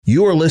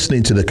You are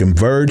listening to the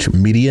Converge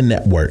Media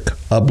Network,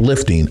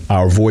 uplifting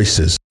our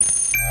voices. It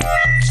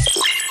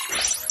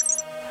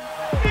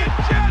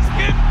just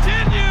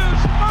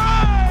continues.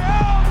 My,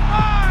 oh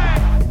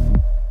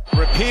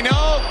my.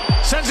 Rapinoe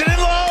sends it in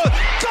low.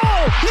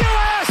 Goal,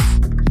 U.S.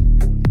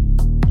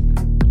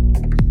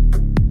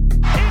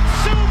 It's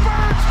Sue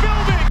Bird's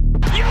building.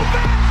 You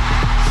bet.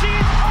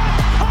 She's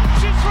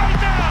unconscious right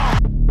now.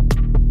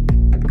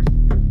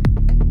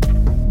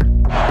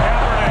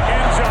 Kaepernick,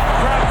 end zone,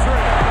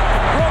 Crabtree.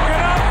 Broken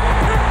up.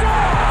 Picked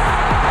off.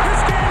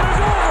 This game is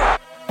over.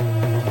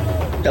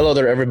 Hello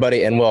there,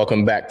 everybody, and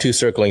welcome back to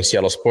Circling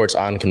Seattle Sports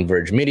on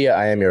Converge Media.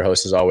 I am your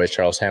host, as always,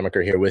 Charles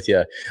Hammaker, here with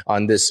you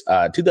on this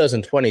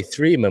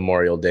 2023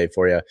 Memorial Day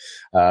for you.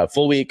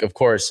 Full week, of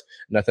course,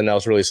 nothing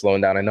else really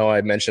slowing down. I know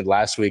I mentioned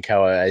last week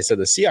how I said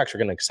the Seahawks are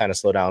going to kind of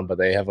slow down, but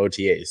they have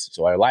OTAs,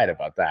 so I lied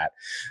about that.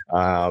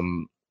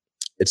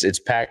 It's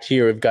packed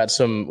here. We've had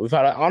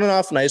on and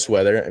off nice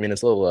weather. I mean,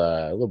 it's a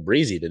little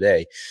breezy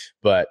today,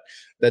 but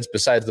that's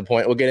besides the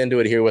point. We'll get into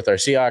it here with our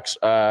Seahawks.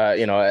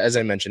 As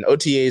I mentioned,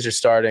 OTAs are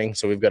starting,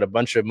 so we've got a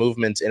bunch of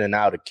movements in and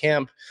out of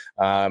camp,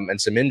 and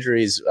some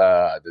injuries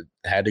that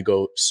had to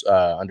go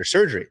under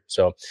surgery.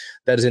 So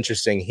that is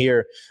interesting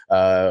here.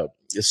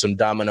 Some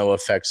domino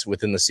effects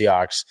within the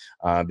Seahawks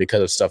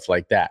because of stuff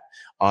like that.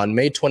 On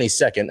May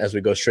 22nd, as we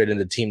go straight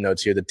into team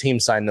notes here, the team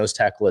signed nose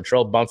tackle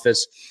Latrell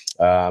Bumpus,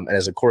 and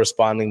as a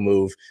corresponding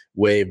move,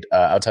 waived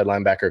outside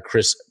linebacker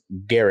Chris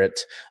Garrett.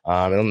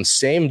 And on the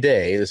same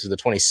day, this is the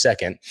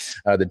 22nd,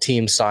 the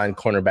team signed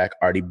cornerback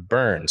Artie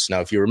Burns.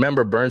 Now, if you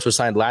remember, Burns was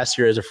signed last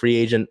year as a free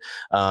agent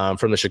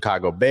from the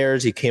Chicago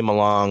Bears. He came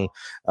along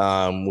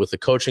with the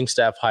coaching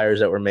staff hires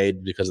that were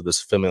made because of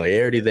this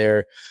familiarity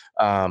there.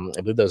 I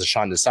believe there was a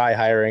Sean Desai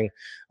hiring.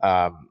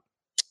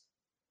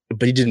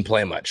 But he didn't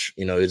play much.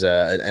 You know, he's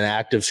an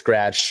active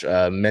scratch,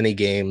 many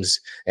games,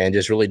 and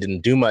just really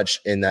didn't do much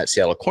in that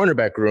Seattle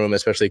cornerback room,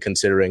 especially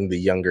considering the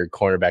younger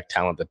cornerback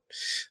talent that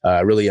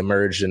really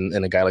emerged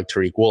in a guy like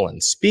Tariq Woolen.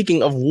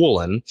 Speaking of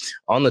Woolen,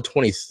 on the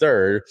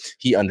 23rd,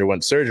 he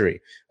underwent surgery.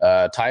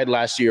 Tied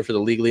last year for the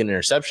league lead in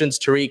interceptions,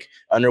 Tariq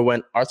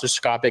underwent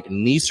arthroscopic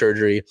knee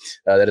surgery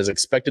that is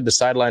expected to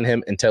sideline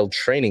him until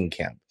training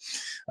camp.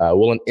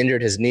 Woolen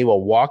injured his knee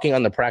while walking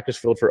on the practice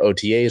field for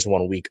OTAs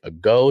 1 week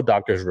ago.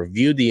 Doctors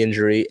reviewed the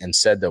injury and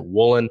said that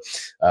Woolen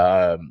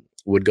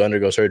would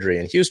undergo surgery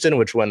in Houston,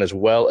 which went as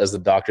well as the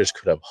doctors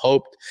could have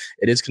hoped.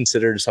 It is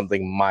considered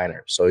something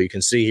minor. So you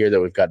can see here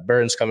that we've got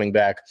Burns coming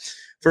back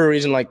for a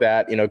reason like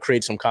that,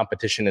 create some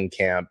competition in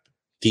camp.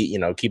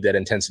 Keep that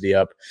intensity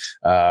up.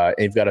 And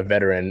you've got a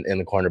veteran in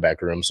the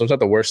cornerback room. So it's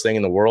not the worst thing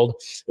in the world.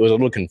 It was a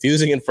little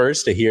confusing at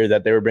first to hear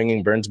that they were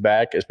bringing Burns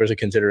back, especially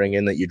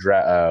considering that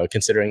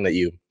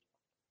you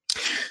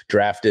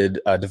drafted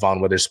Devon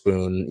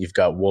Witherspoon. You've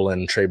got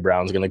Woolen. Trey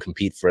Brown's going to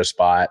compete for a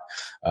spot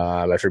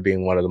after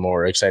being one of the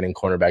more exciting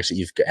cornerbacks that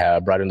you've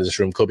brought into this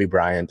room. Kobe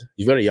Bryant.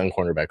 You've got a young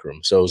cornerback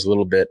room. So it was a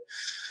little bit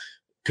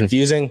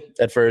confusing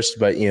at first,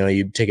 but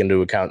you take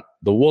into account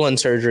the Woolen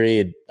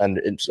surgery, and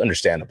it's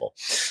understandable.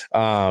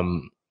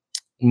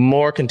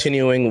 More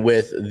continuing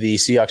with the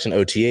Seahawks and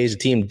OTAs, the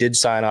team did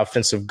sign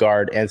offensive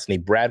guard Anthony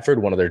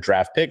Bradford, one of their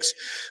draft picks.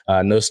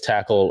 Nose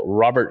tackle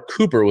Robert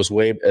Cooper was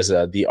waived as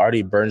the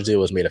Artie Burns deal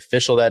was made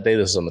official that day.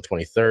 This is on the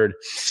 23rd.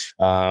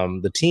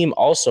 The team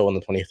also on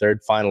the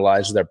 23rd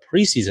finalized their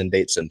preseason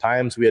dates and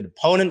times. We had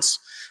opponents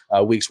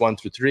weeks 1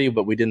 through 3,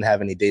 but we didn't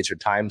have any dates or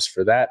times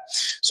for that.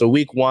 So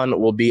week 1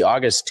 will be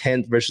August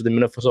 10th versus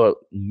the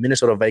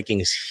Minnesota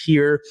Vikings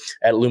here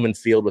at Lumen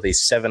Field with a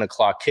 7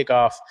 o'clock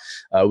kickoff.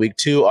 Week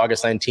 2,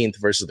 August 19th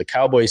versus the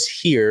Cowboys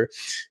here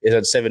is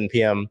at 7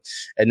 p.m.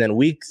 And then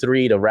week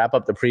 3 to wrap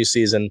up the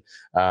preseason,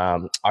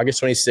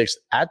 August 26th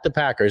at the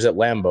Packers at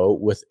Lambeau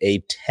with a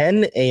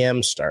 10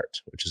 a.m. start,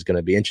 which is going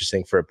to be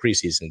interesting for a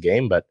preseason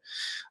game, but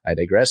I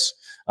digress.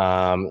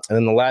 And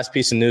then the last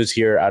piece of news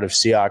here out of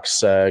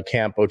Seahawks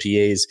camp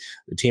OTAs,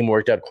 the team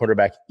worked out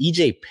quarterback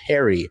E.J.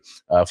 Perry,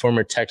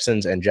 former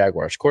Texans and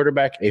Jaguars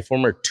quarterback, a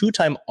former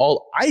 2-time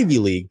All-Ivy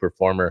League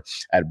performer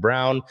at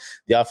Brown,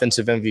 the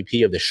offensive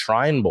MVP of the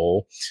Shrine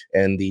Bowl,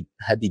 and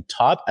had the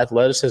top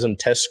athleticism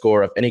test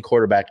score of any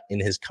quarterback in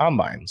his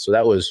combine. So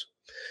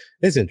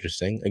it's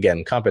interesting.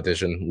 Again,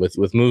 competition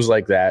with moves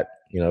like that,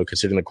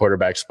 considering the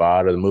quarterback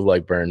spot or the move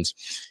like Burns,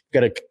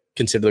 you got to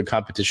consider the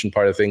competition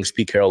part of things.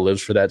 Pete Carroll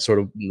lives for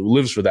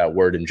that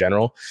word in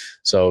general.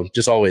 So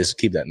just always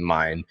keep that in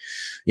mind,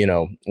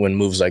 when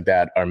moves like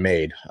that are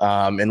made.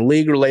 And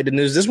league related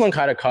news, this one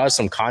kind of caused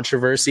some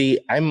controversy.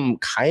 I'm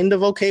kind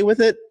of okay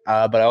with it.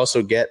 But I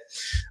also get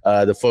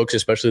the folks,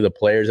 especially the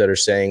players, that are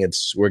saying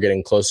we're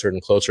getting closer and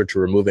closer to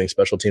removing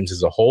special teams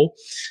as a whole.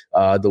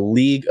 The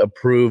league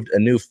approved a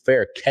new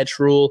fair catch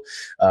rule.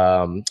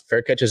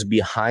 Fair catches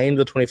behind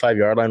the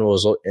 25-yard line will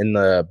result in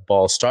the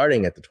ball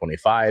starting at the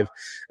 25,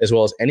 as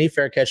well as any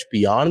fair catch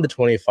beyond the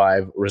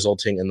 25,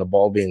 resulting in the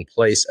ball being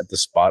placed at the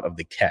spot of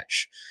the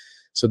catch.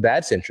 So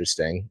that's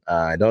interesting.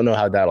 I don't know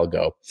how that'll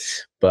go,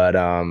 but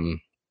I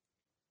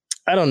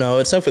don't know.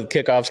 It's tough with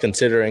kickoffs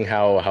considering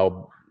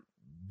how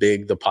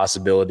big the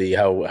possibility,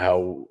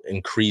 how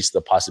increased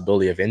the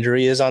possibility of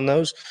injury is on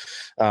those.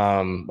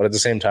 But at the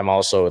same time,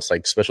 also, it's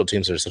like special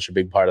teams are such a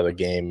big part of the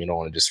game. You don't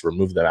want to just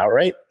remove them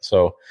outright.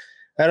 So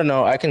I don't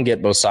know. I can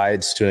get both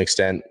sides to an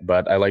extent,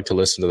 but I like to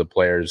listen to the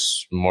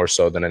players more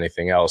so than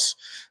anything else.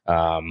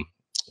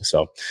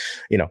 So,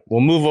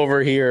 we'll move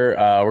over here.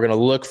 We're going to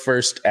look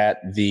first at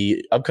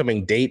the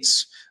upcoming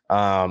dates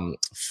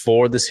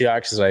for the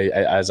Seahawks,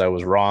 as I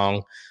was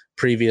wrong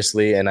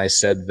previously, and I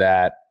said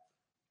that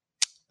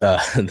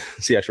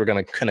Seahawks, we're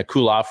going to kind of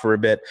cool off for a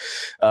bit.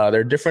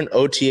 Their different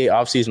OTA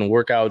offseason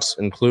workouts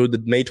include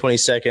the May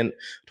 22nd,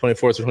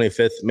 24th, or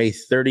 25th, May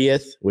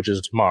 30th, which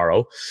is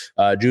tomorrow,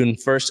 June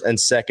 1st and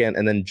 2nd,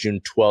 and then June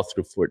 12th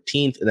through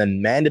 14th. And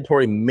then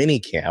mandatory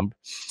mini camp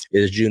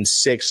is June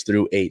 6th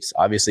through 8th.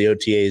 Obviously,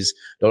 OTAs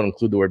don't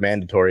include the word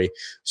mandatory,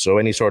 so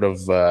any sort of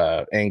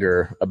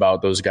anger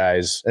about those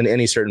guys and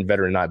any certain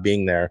veteran not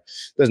being there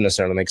doesn't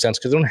necessarily make sense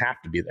because they don't have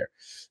to be there.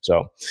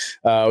 So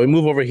we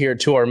move over here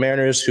to our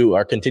Mariners, who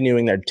are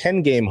continuing their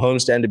 10-game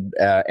homestand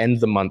to end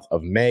the month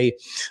of May.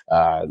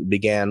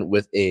 Began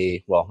with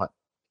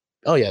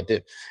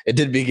it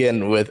did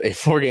begin with a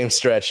 4-game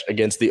stretch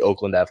against the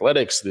Oakland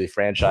Athletics, the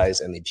franchise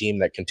and the team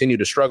that continue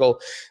to struggle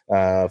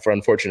for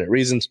unfortunate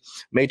reasons.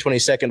 May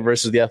 22nd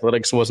versus the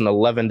Athletics was an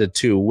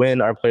 11-2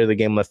 win. Our player of the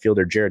game, left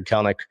fielder Jared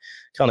Kelenic,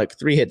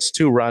 3 hits,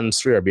 2 runs,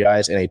 3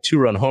 RBIs, and a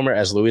 2-run homer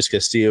as Luis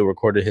Castillo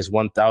recorded his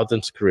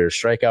 1,000th career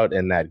strikeout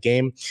in that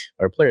game.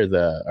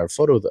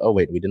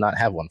 We did not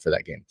have one for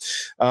that game.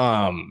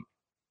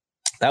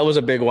 That was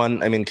a big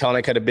one. I mean,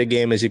 Kelenic had a big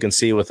game, as you can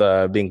see, with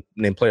being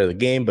named player of the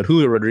game. But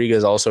Julio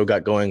Rodriguez also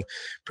got going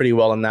pretty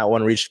well in that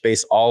one, reached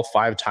base all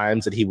 5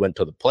 times that he went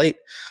to the plate,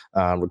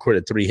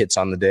 recorded 3 hits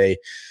on the day.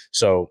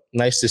 So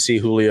nice to see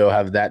Julio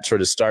have that sort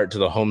of start to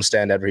the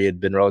homestand after he had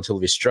been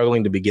relatively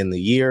struggling to begin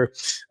the year.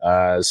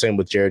 Same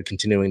with Jared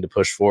continuing to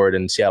push forward,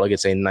 and Seattle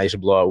gets a nice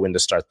blowout win to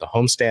start the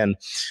homestand.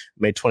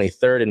 May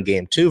 23rd in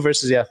Game 2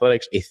 versus the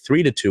Athletics, a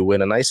 3-2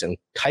 win, a nice and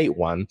tight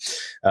one.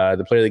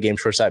 The player of the game,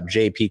 shortstop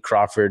J.P.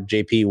 Crawford.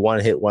 J.P. 1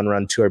 hit, 1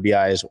 run, 2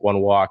 RBIs,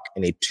 1 walk,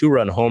 and a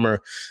 2-run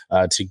homer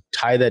to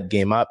tie that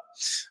game up.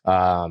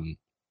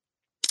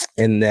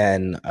 And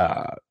then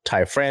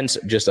Ty France,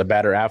 just a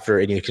batter after,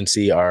 and you can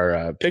see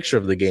our picture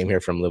of the game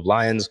here from Live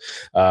Lions,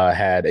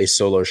 had a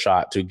solo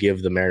shot to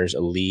give the Mariners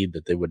a lead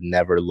that they would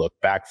never look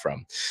back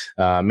from.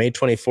 May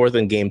 24th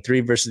in Game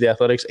 3 versus the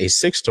Athletics, a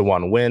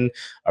 6-1 win.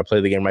 Our play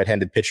of the game,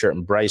 right-handed pitcher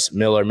Bryce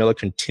Miller. Miller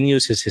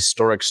continues his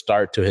historic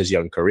start to his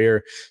young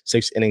career.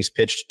 6 innings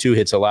pitched, 2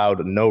 hits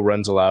allowed, no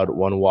runs allowed,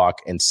 1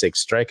 walk, and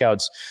 6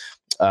 strikeouts.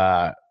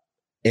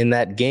 In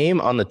that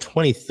game on the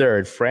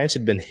 23rd, France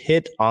had been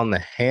hit on the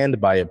hand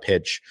by a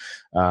pitch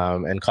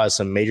and caused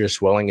some major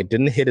swelling. It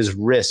didn't hit his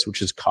wrist, which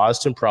has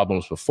caused him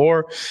problems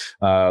before.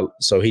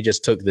 So he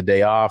just took the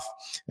day off.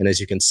 And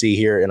as you can see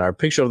here in our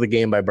picture of the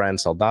game by Brian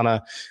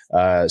Saldana,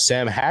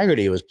 Sam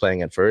Haggerty was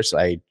playing at first.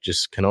 I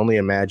just can only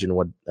imagine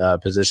what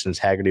positions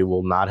Haggerty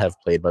will not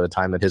have played by the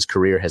time that his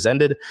career has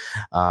ended.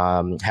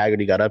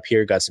 Haggerty got up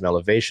here, got some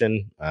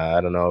elevation. I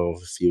don't know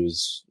if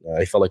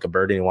he felt like a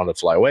bird and he wanted to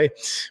fly away,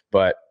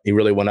 but he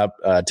really went up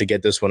to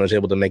get this one. Was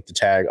able to make the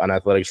tag on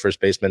Athletics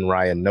first baseman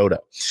Ryan Noda.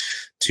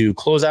 To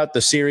close out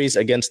the series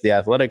against the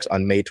Athletics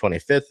on May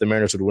 25th, the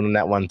Mariners would win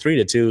that one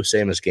 3-2,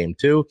 same as Game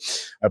 2.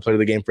 Our player of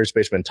the game, first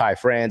baseman Ty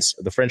France.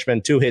 The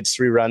Frenchman, 2 hits,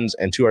 3 runs,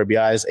 and 2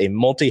 RBIs, a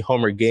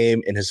multi-homer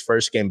game in his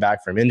first game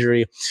back from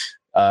injury.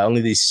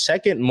 Only the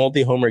second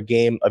multi-homer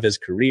game of his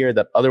career,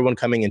 that other one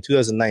coming in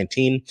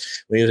 2019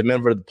 when he was a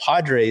member of the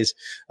Padres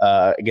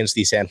against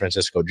the San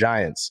Francisco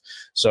Giants.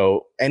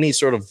 So any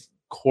sort of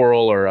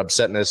quarrel or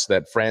upsetness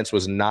that France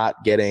was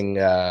not getting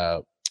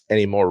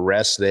any more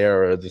rest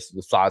there, or the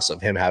thoughts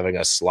of him having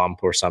a slump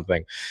or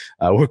something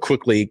were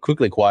quickly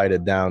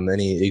quieted down.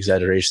 Any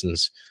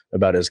exaggerations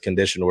about his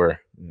condition were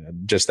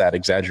just that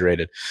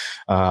exaggerated.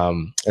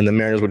 And the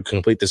Mariners would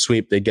complete the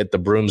sweep. They get the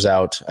brooms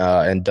out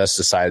and dust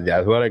aside the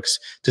Athletics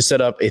to set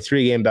up a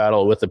 3-game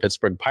battle with the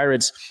Pittsburgh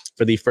Pirates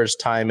for the first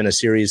time in a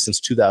series since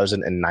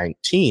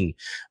 2019.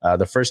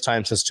 The first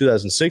time since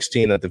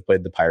 2016 that they've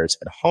played the Pirates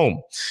at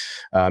home.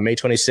 May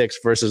 26th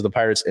versus the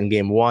Pirates in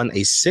Game 1,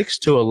 a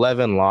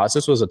 6-11 loss.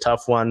 This was a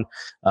tough one.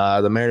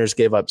 The Mariners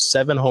gave up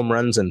 7 home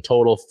runs in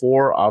total,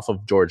 4 off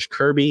of George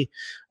Kirby.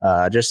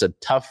 Just a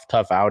tough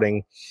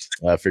outing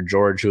for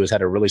George, who has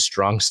had a really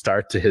strong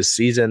start to his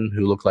season,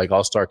 who looked like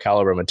all-star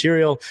caliber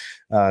material.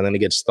 And then he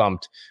gets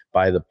thumped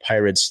by the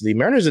Pirates. The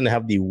Mariners didn't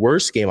have the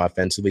worst game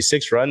offensively.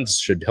 6 runs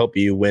should help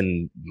you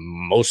win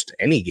most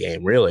any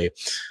game, really.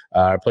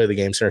 Play of the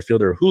game, center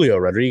fielder Julio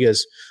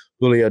Rodriguez.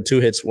 Julio, 2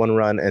 hits, 1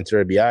 run, and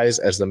 3 RBIs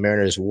as the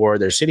Mariners wore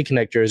their City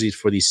Connect jerseys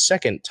for the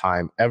second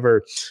time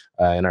ever.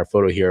 In our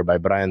photo here by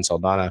Brian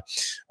Saldana.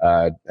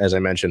 As I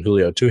mentioned,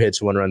 Julio, 2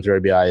 hits, 1 run, 3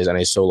 RBIs, and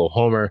a solo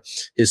homer.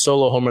 His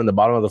solo homer in the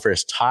bottom of the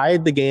first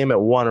tied the game at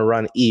 1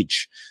 run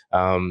each,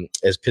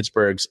 as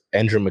Pittsburgh's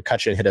Andrew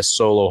McCutchen hit a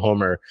solo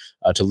homer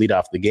to lead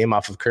off the game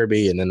off of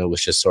Kirby, and then it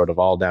was just sort of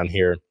all down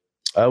here.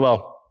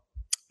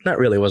 Not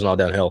really, it wasn't all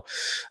downhill,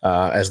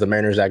 as the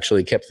Mariners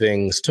actually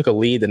took a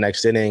lead the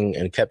next inning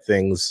and kept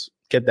things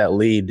get that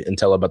lead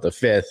until about the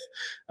fifth,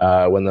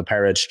 when the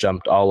Pirates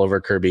jumped all over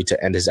Kirby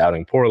to end his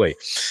outing poorly.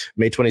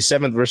 May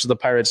 27th versus the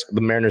Pirates, the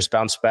Mariners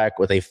bounced back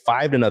with a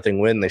 5-0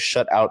 win. They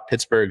shut out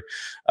Pittsburgh.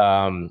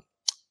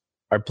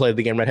 Our play of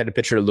the game right-handed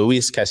pitcher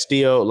Luis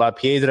Castillo La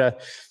Piedra,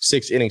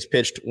 6 innings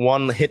pitched,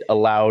 1 hit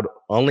allowed,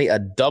 only a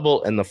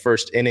double in the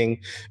first inning.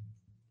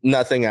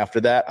 Nothing after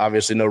that.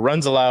 Obviously, no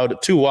runs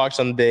allowed, 2 walks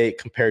on the day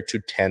compared to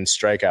 10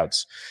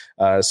 strikeouts.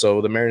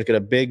 So the Mariners get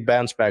a big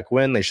bounce back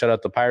win. They shut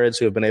out the Pirates,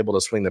 who have been able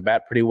to swing the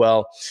bat pretty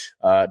well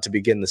to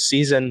begin the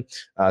season,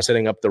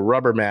 setting up the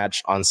rubber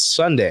match on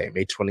Sunday,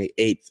 May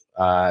 28th.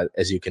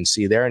 As you can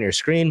see there on your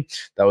screen,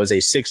 that was a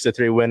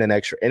 6-3 win in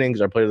extra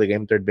innings. Our player of the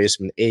game, third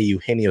baseman A.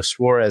 Eugenio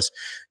Suarez.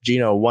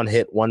 Gino, 1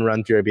 hit, 1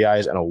 run, 3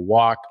 RBIs, and a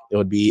walk. It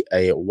would be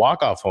a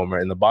walk-off homer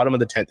in the bottom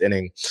of the 10th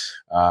inning,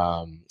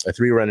 a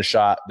 3-run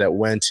shot that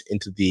went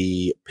into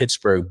the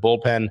Pittsburgh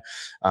bullpen.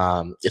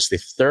 It's the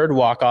 3rd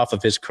walk-off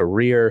of his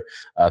career,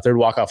 3rd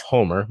walk-off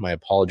homer. My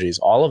apologies.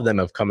 All of them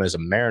have come as a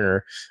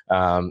Mariner,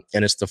 and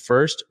it's the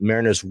first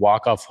Mariners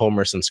walk-off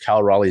homer since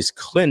Cal Raleigh's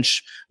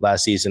clinch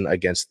last season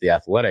against the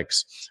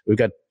Athletics. We've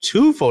got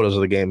 2 photos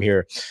of the game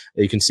here.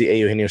 You can see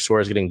Eugenio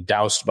Suarez getting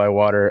doused by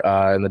water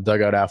in the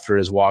dugout after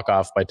his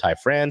walk-off by Ty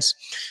France.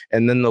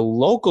 And then the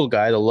local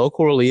guy, the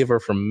local reliever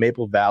from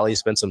Maple Valley,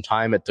 spent some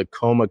time at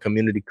Tacoma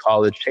Community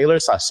College, Taylor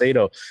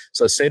Saucedo.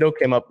 Saucedo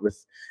came up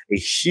with a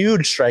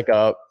huge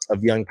strikeout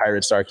of young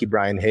Pirate star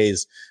Brian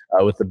Hayes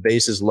with the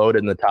bases loaded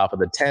in the top of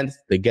the 10th.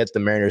 They get the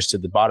Mariners to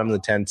the bottom of the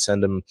 10th,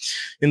 send them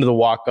into the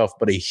walk-off,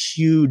 but a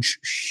huge,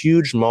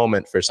 huge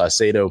moment for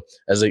Saucedo.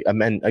 As I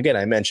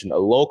mentioned, a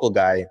local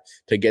guy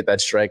to get that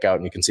strikeout,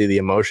 and you can see the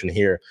emotion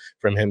here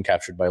from him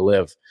captured by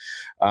Liv.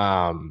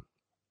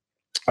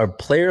 Our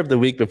player of the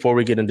week, before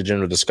we get into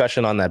general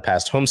discussion on that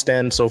past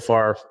homestand so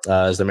far,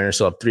 as the Mariners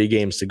still have 3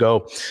 games to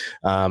go,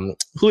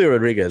 Julio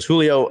Rodriguez.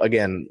 Julio,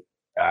 again,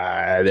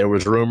 there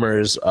was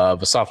rumors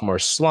of a sophomore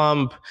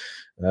slump.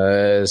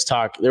 There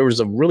was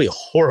a really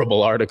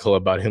horrible article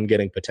about him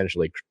getting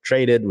potentially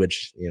traded,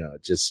 which,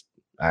 just,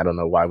 I don't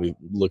know why we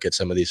look at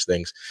some of these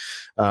things.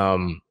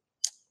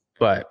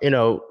 But,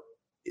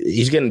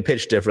 he's getting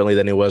pitched differently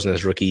than he was in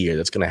his rookie year.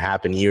 That's going to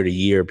happen year to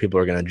year. People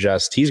are going to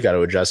adjust. He's got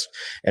to adjust,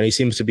 and he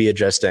seems to be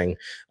adjusting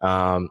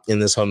in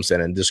this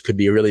homestand. And this could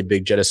be a really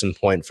big jettison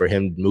point for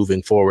him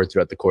moving forward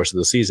throughout the course of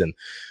the season.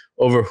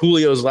 Over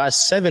Julio's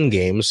last 7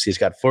 games, he's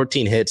got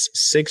 14 hits,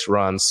 6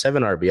 runs,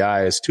 7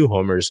 RBIs, 2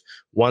 homers,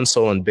 1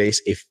 stolen base,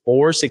 a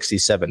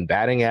 .467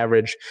 batting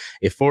average,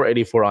 a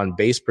 .484 on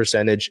base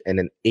percentage, and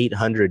an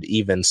 .800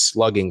 even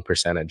slugging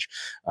percentage,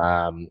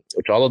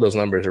 which all of those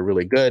numbers are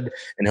really good,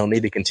 and he'll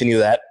need to continue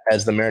that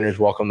as the Mariners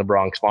welcome the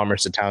Bronx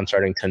Bombers to town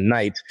starting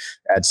tonight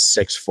at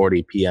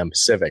 6:40 p.m.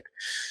 Pacific.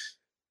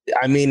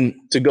 I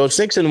mean, to go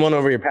 6-1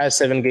 over your past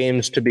 7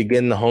 games to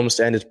begin the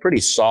homestand is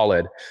pretty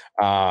solid.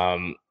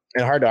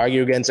 And hard to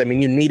argue against. I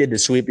mean, you needed to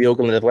sweep the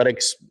Oakland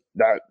Athletics.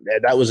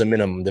 That was a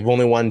minimum. They've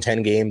only won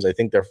 10 games. I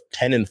think they're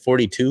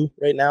 10-42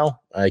 right now.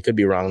 I could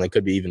be wrong. They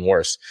could be even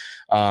worse.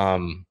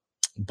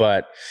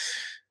 But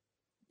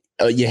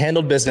you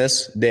handled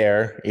business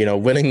there.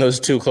 Winning those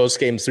 2 close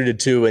games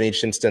 3-2 in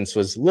each instance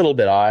was a little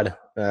bit odd.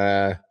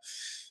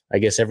 I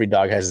guess every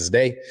dog has his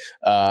day.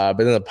 But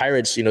then the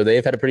Pirates,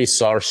 they've had a pretty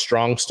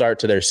strong start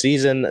to their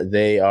season.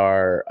 They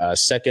are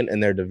second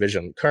in their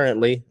division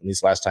currently, at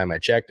least last time I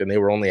checked, and they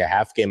were only a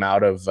half game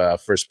out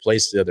of first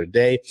place the other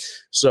day.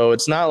 So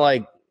it's not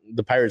like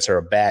the Pirates are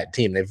a bad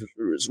team. They've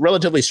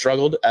relatively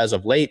struggled as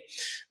of late,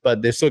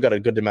 but they've still got a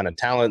good amount of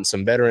talent,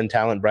 some veteran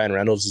talent. Brian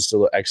Reynolds is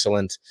still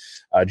excellent.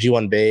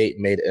 G1 Bay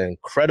made an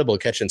incredible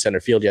catch in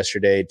center field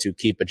yesterday to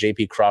keep a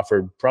J.P.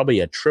 Crawford,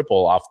 probably a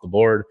triple off the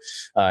board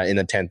in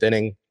the 10th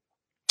inning.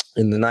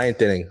 In the 9th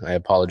inning, I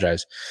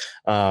apologize.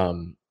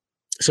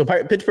 So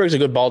Pittsburgh's a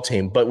good ball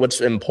team, but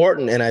what's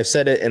important, and I've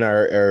said it in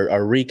our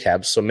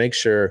recaps, so make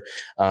sure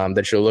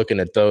that you're looking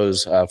at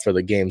those for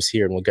the games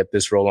here, and we'll get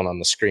this rolling on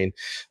the screen,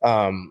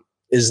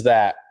 is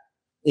that,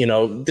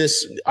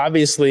 this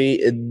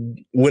obviously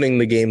winning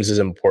the games is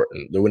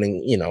important. The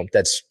winning,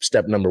 that's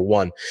step number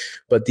 1.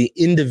 But the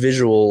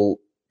individual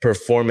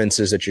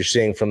performances that you're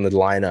seeing from the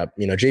lineup,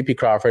 J.P.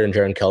 Crawford and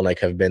Jaron Kelenic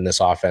have been this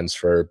offense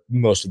for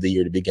most of the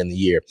year to begin the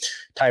year.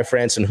 Ty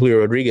France and Julio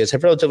Rodriguez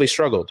have relatively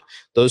struggled.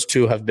 Those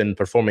 2 have been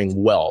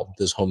performing well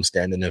this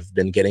homestand and have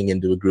been getting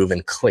into a groove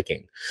and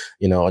clicking,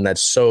 and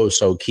that's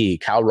so key.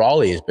 Cal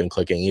Raleigh has been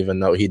clicking, even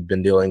though he'd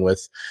been dealing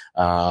with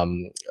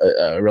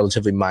a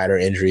relatively minor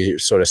injury,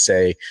 sort of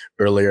say,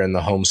 earlier in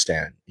the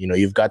homestand.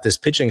 You've got this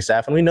pitching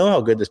staff, and we know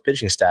how good this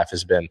pitching staff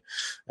has been,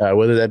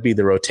 whether that be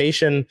the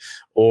rotation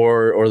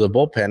or the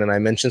bullpen. And I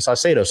mentioned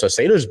Saucedo.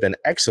 Saucedo's been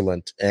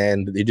excellent,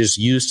 and they just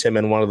used him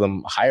in one of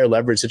the higher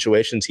leverage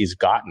situations he's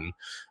gotten.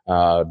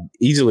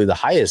 Easily the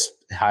highest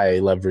high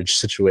leverage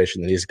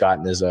situation that he's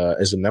gotten as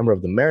a member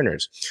of the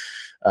Mariners.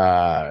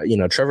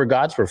 Trevor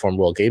Godd's performed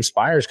well. Gabe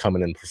Spires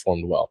coming in and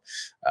performed well.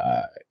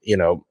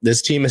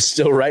 This team is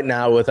still right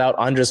now without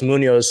Andres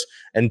Munoz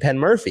and Penn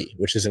Murphy,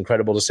 which is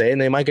incredible to say.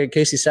 And they might get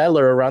Casey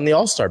Sadler around the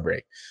All-Star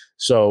break.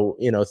 So,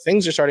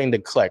 things are starting to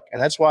click.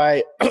 And that's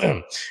why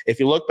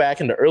if you look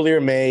back into earlier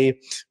May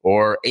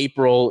or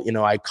April,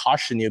 I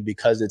caution you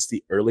because it's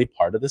the early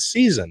part of the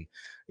season.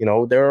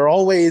 There are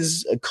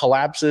always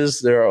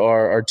collapses. There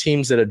are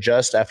teams that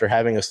adjust after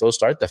having a slow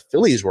start. The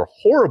Phillies were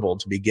horrible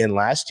to begin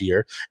last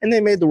year, and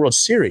they made the World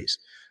Series.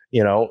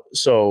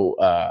 So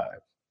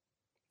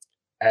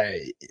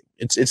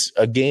it's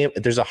a game.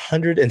 There's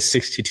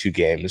 162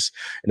 games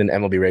in an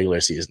MLB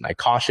regular season. I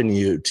caution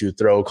you to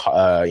throw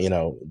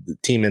the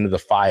team into the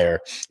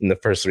fire in the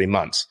first 3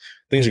 months.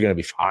 Things are going to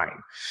be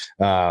fine.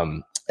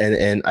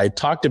 And I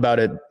talked about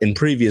it in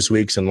previous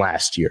weeks and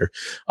last year,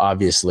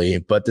 obviously,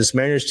 but this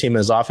Mariners team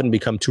has often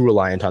become too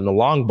reliant on the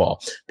long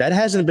ball. That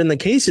hasn't been the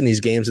case in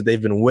these games that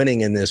they've been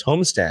winning in this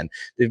homestand.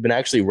 They've been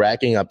actually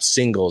racking up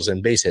singles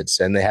and base hits,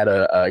 and they had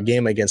a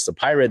game against the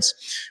Pirates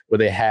where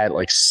they had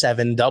like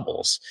 7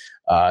 doubles.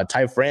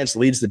 Ty France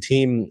leads the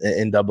team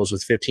in doubles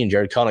with 15.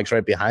 Jared Kelenich's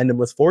right behind him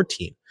with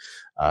 14.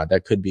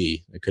 That could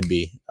be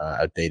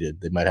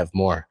outdated. They might have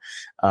more,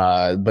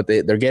 but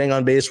they're getting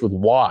on base with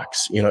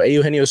walks.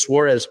 Eugenio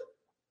Suarez,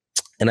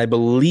 and I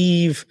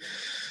believe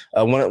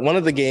one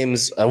of the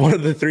games, one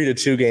of the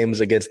 3-2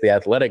 games against the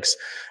Athletics,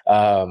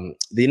 the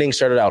inning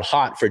started out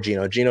hot for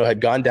Gino. Gino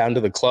had gone down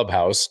to the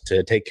clubhouse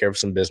to take care of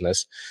some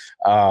business.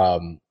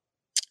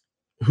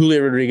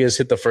 Julio Rodriguez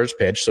hit the first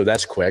pitch, so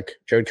that's quick.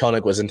 Jared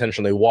Kelenic was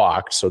intentionally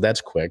walked, so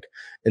that's quick.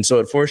 And so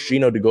it forced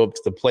Gino to go up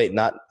to the plate,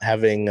 not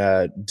having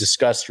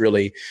discussed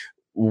really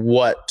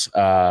what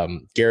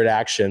Garrett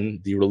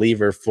Action, the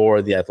reliever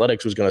for the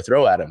Athletics, was going to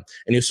throw at him.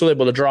 And he was still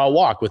able to draw a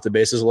walk with the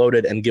bases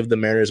loaded and give the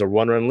Mariners a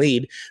 1-run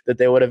lead that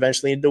they would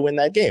eventually need to win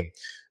that game.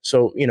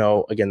 So,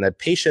 again, that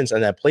patience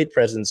and that plate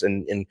presence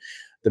and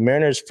the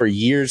Mariners for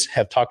years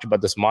have talked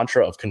about this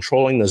mantra of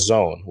controlling the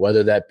zone,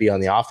 whether that be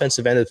on the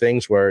offensive end of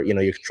things where,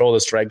 you control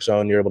the strike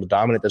zone, you're able to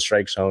dominate the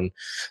strike zone,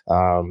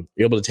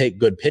 you're able to take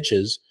good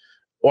pitches,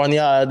 or on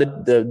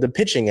the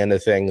pitching end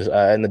of things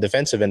and the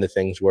defensive end of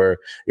things where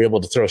you're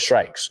able to throw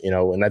strikes,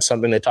 and that's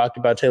something they talked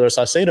about Taylor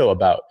Saucedo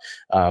about,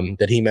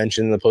 that he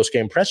mentioned in the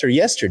postgame presser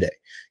yesterday.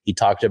 He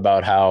talked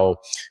about how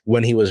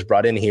when he was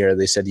brought in here,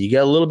 they said you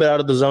get a little bit out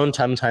of the zone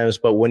sometimes,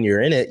 but when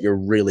you're in it, you're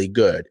really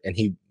good. And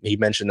he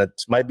mentioned that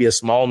this might be a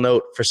small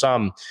note for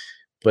some,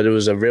 but it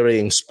was a really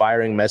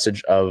inspiring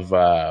message of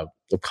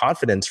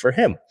confidence for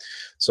him.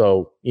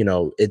 So,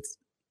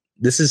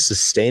 this is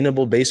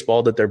sustainable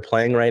baseball that they're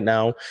playing right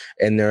now,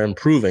 and they're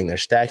improving. They're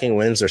stacking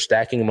wins. They're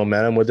stacking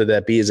momentum, whether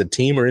that be as a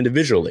team or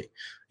individually.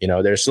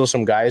 There's still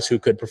some guys who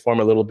could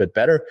perform a little bit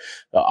better.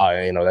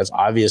 That's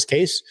obvious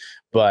case,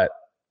 but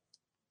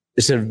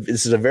this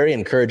is a very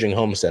encouraging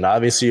homestand.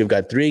 Obviously, you've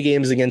got 3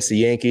 games against the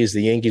Yankees.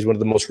 The Yankees, one of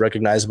the most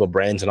recognizable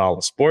brands in all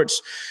of sports.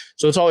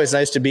 So it's always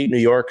nice to beat New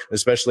York,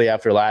 especially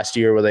after last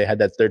year where they had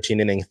that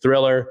 13-inning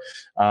thriller.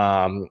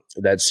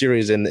 That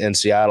series in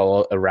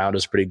Seattle around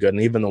is pretty good,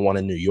 and even the one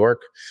in New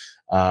York.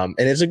 And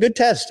it's a good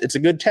test. It's a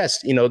good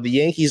test. The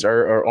Yankees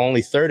are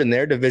only 3rd in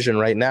their division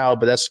right now,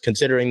 but that's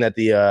considering that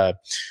the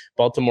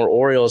Baltimore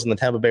Orioles and the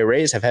Tampa Bay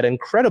Rays have had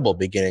incredible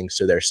beginnings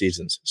to their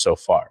seasons so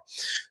far.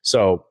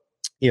 So,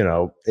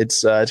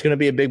 it's going to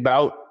be a big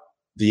bout.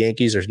 The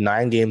Yankees are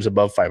 9 games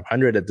above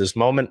 500 at this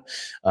moment.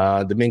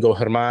 Domingo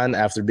Germán,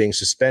 after being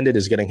suspended,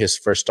 is getting his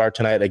first start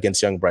tonight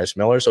against young Bryce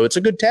Miller. So it's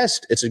a good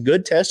test. It's a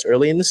good test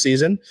early in the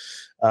season.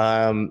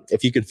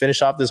 If you can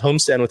finish off this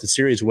homestand with a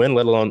series win,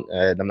 let alone,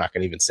 I'm not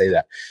going to even say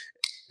that.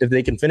 If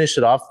they can finish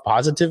it off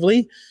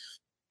positively,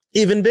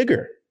 even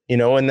bigger.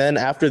 And then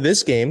after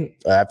this series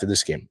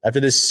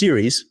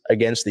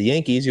against the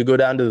Yankees, you go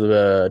down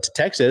to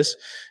Texas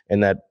in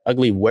that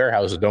ugly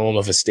warehouse dome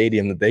of a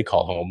stadium that they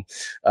call home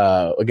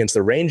against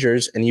the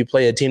Rangers, and you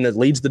play a team that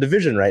leads the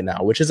division right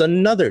now, which is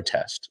another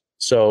test.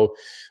 So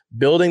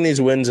building these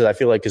wins, I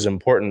feel like, is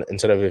important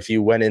instead of if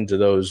you went into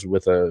those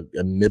with a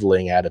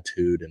middling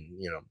attitude, and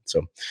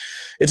so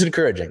it's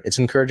encouraging. It's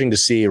encouraging to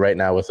see right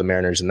now with the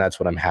Mariners, and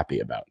that's what I'm happy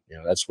about.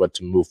 That's what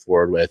to move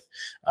forward with,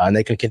 and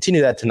they can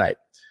continue that tonight.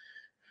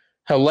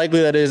 How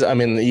likely that is,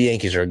 the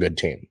Yankees are a good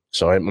team,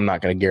 so I'm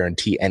not going to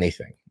guarantee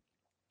anything.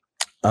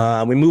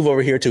 We move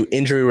over here to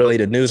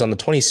injury-related news. On the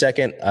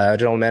 22nd,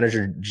 General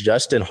Manager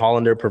Justin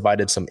Hollander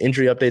provided some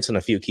injury updates on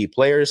a few key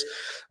players,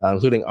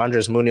 including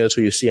Andres Munoz,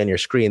 who you see on your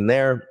screen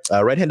there.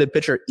 Right-handed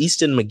pitcher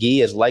Easton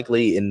McGee is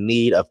likely in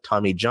need of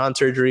Tommy John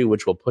surgery,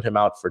 which will put him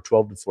out for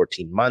 12 to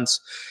 14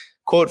 months.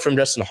 Quote from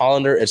Justin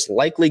Hollander, it's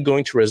likely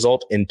going to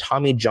result in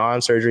Tommy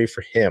John surgery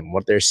for him.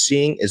 What they're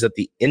seeing is that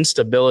the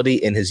instability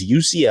in his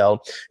UCL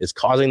is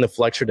causing the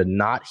flexor to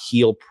not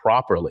heal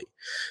properly.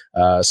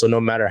 So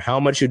no matter how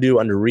much you do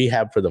under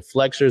rehab for the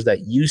flexors,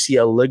 that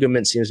UCL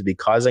ligament seems to be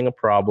causing a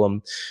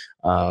problem.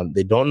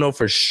 They don't know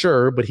for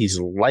sure, but he's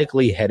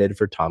likely headed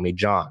for Tommy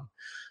John.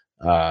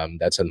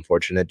 That's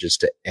unfortunate,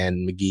 just to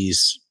end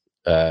McGee's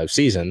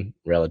season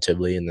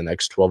relatively in the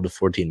next 12 to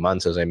 14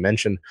 months, as I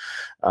mentioned.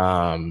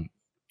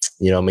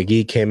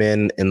 McGee came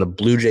in the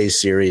Blue Jays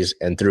series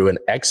and threw an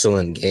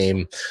excellent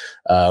game,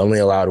 only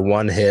allowed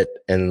 1 hit,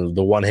 and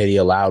the 1 hit he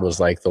allowed was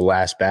like the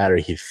last batter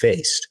he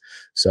faced.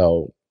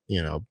 So,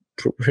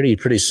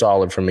 pretty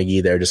solid for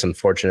McGee there. Just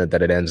unfortunate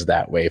that it ends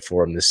that way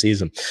for him this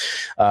season.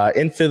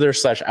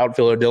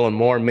 Infielder/outfielder Dylan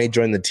Moore may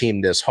join the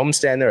team this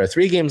homestand. There are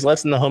 3 games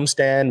left in the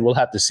homestand. We'll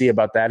have to see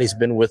about that. He's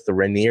been with the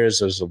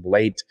Rainiers as of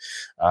late.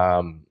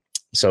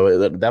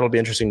 So that'll be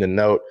interesting to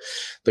note.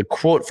 The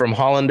quote from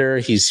Hollander,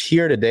 he's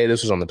here today.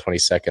 This was on the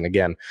 22nd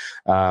again.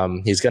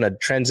 He's going to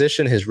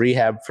transition his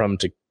rehab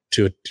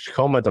to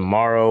Tacoma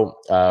tomorrow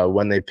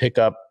when they pick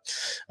up.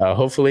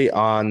 Hopefully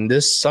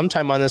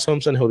sometime on this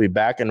homestand, he'll be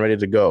back and ready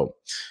to go.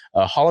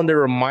 Hollander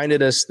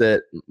reminded us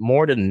that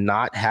Moore did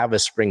not have a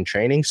spring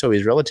training, so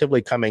he's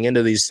relatively coming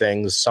into these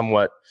things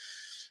somewhat.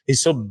 He's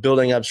still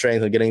building up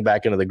strength and getting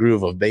back into the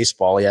groove of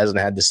baseball. He hasn't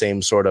had the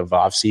same sort of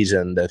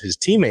offseason that his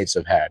teammates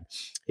have had.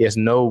 He had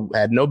no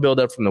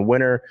buildup from the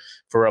winter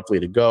for roughly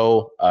to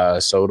go.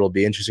 So it'll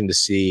be interesting to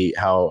see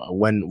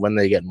when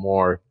they get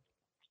more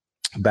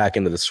back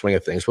into the swing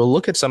of things. We'll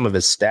look at some of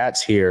his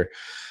stats here.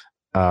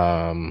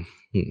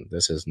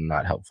 This is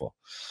not helpful.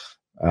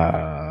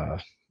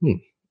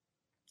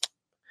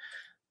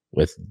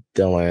 With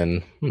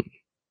Dylan.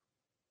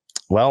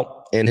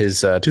 Well, in his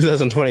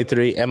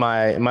 2023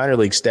 minor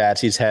league stats,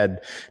 he's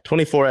had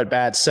 24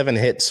 at-bats, 7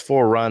 hits,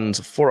 4 runs,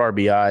 4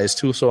 RBIs,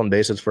 2 stolen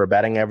bases for a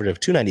batting average of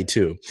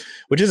 .292,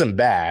 which isn't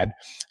bad,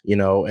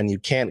 and you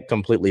can't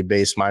completely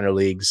base minor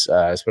leagues,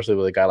 especially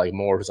with a guy like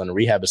Moore who's on a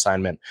rehab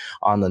assignment,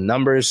 on the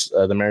numbers.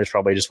 The Mariners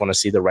probably just want to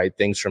see the right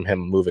things from him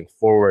moving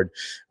forward.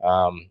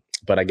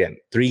 But again,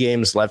 3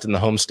 games left in the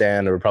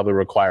homestand. It would probably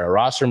require a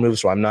roster move,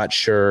 so I'm not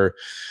sure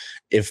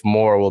if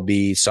Moore will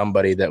be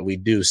somebody that we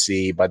do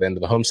see by the end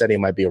of the homestand. He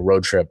might be a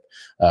road trip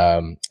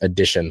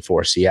addition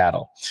for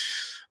Seattle.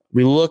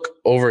 We look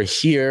over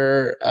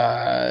here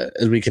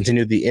as we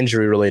continue the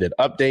injury-related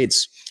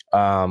updates.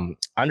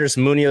 Andres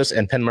Munoz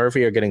and Penn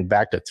Murphy are getting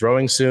back to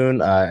throwing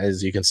soon,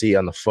 as you can see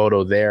on the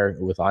photo there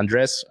with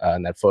Andres,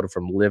 and that photo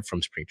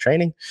from spring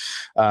training.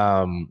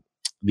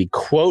 The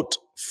quote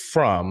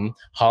from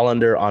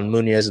Hollander on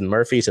Munoz and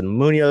Murphy said,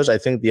 Munoz, I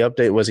think the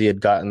update was he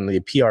had gotten the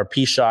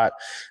PRP shot.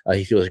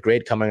 He feels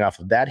great coming off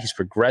of that. He's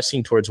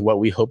progressing towards what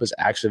we hope is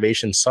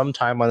activation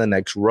sometime on the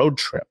next road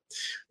trip.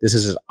 This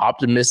is as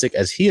optimistic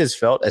as he has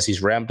felt as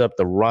he's ramped up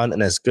the run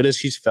and as good as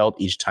he's felt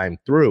each time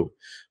through.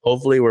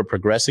 Hopefully, we're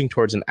progressing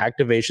towards an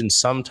activation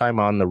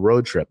sometime on the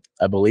road trip.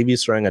 I believe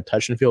he's throwing a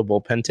touch and field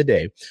bullpen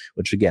today,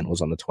 which again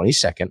was on the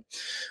 22nd,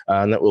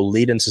 and that will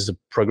lead into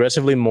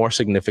progressively more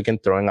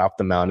significant throwing off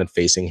the mound and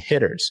facing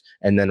hitters,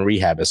 and then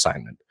rehab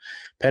assignment.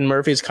 Penn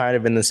Murphy's kind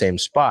of in the same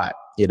spot.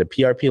 He had a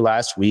PRP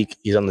last week.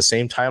 He's on the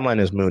same timeline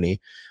as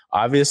Mooney.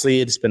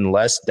 Obviously, it's been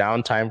less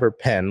downtime for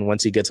Penn.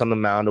 Once he gets on the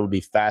mound, it will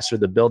be faster.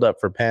 The buildup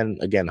for Penn,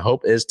 again,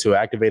 hope is to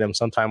activate him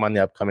sometime on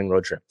the upcoming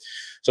road trip.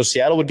 So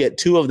Seattle would get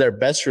 2 of their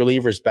best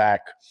relievers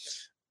back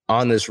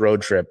on this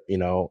road trip,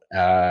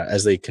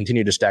 as they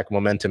continue to stack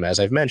momentum, as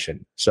I've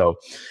mentioned. So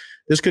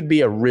this could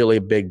be a really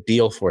big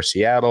deal for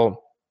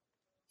Seattle.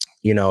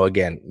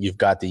 Again, you've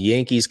got the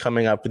Yankees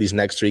coming up for these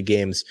next 3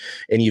 games,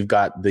 and you've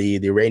got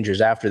the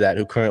Rangers after that,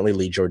 who currently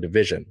lead your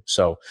division.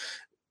 So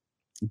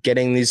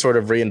getting these sort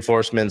of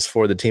reinforcements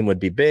for the team would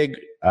be big.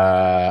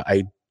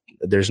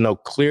 There's no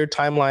clear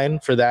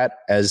timeline for that,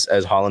 as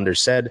Hollander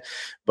said,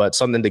 but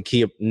something to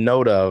keep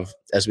note of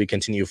as we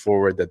continue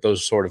forward, that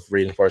those sort of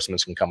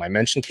reinforcements can come. I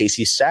mentioned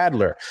Casey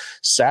Sadler.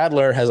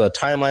 Sadler has a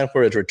timeline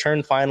for his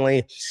return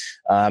finally.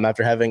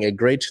 After having a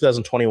great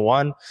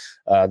 2021,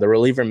 the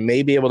reliever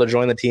may be able to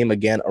join the team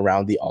again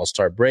around the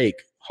All-Star break.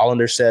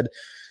 Hollander said,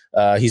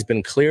 he's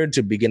been cleared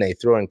to begin a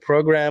throwing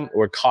program.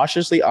 We're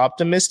cautiously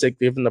optimistic,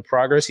 given the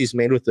progress he's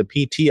made with the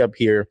PT up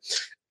here,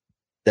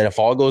 that if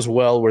all goes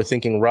well, we're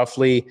thinking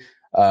roughly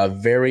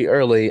very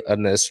early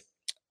on this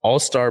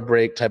All-Star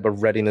break type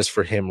of readiness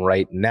for him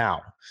right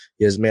now.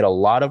 He has made a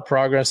lot of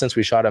progress since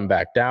we shot him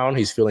back down.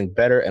 He's feeling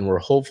better, and we're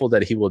hopeful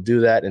that he will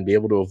do that and be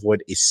able to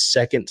avoid a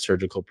second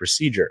surgical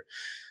procedure.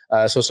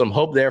 So some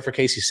hope there for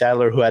Casey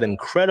Sadler, who had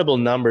incredible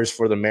numbers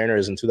for the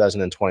Mariners in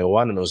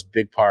 2021 and was a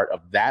big part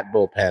of that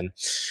bullpen.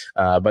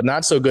 But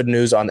not so good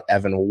news on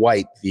Evan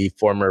White, the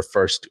former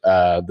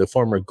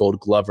Gold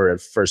Glover at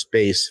first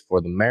base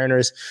for the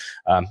Mariners.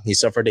 He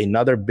suffered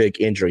another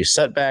big injury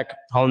setback.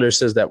 Hollander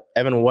says that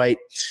Evan White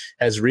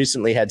has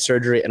recently had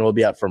surgery and will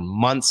be out for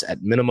months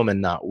at minimum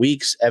and not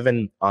weeks.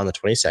 Evan, on the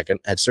 22nd,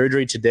 had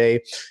surgery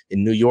today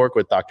in New York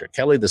with Dr.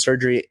 Kelly. The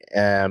surgery,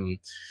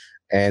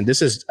 and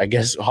this is, I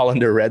guess,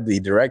 Hollander read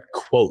the direct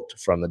quote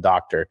from the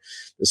doctor.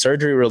 The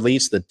surgery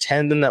released the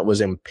tendon that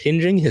was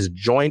impinging his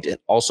joint and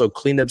also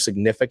cleaned up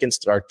significant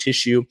scar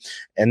tissue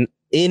and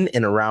in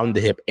and around the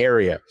hip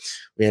area.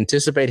 We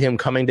anticipate him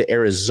coming to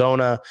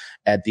Arizona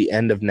at the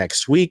end of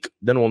next week.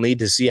 Then we'll need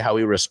to see how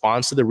he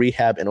responds to the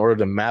rehab in order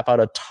to map out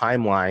a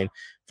timeline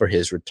for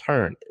his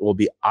return. It will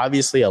be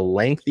obviously a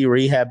lengthy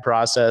rehab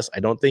process. I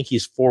don't think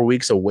he's 4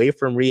 weeks away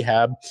from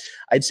rehab.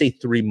 I'd say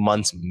 3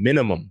 months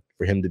minimum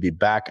for him to be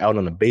back out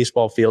on a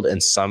baseball field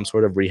in some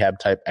sort of rehab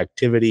type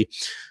activity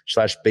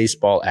 /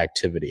 baseball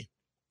activity.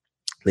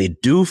 They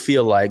do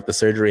feel like the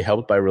surgery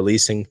helped by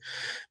releasing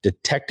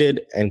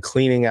detected and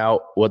cleaning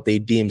out what they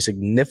deem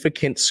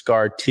significant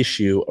scar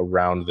tissue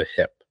around the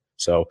hip.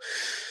 So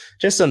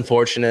just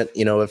unfortunate.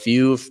 If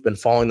you've been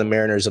following the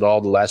Mariners at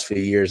all the last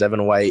few years,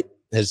 Evan White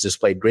has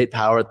displayed great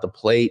power at the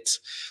plate.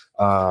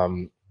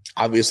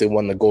 Obviously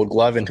won the Gold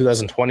Glove in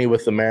 2020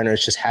 with the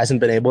Mariners, just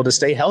hasn't been able to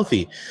stay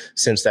healthy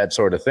since that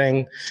sort of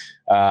thing.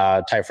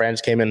 Ty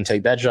France came in and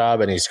take that job,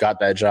 and he's got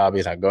that job.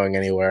 He's not going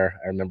anywhere.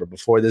 I remember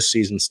before this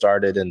season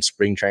started in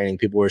spring training,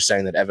 people were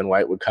saying that Evan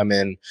White would come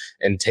in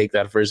and take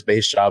that first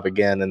base job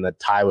again, and that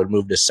Ty would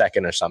move to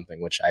second or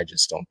something, which I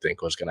just don't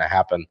think was going to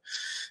happen.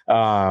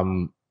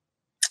 And,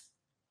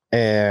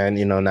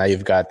 now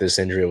you've got this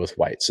injury with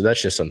White. So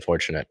that's just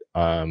unfortunate.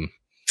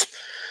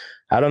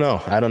 I don't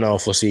know. I don't know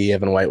if we'll see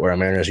Evan White wear a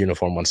Mariners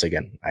uniform once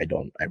again. I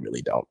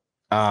really don't.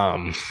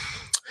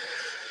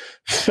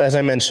 As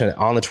I mentioned,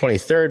 on the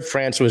 23rd,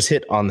 France was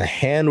hit on the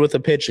hand with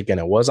a pitch. Again,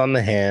 it was on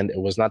the hand. It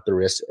was not the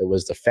wrist. It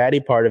was the fatty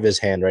part of his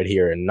hand right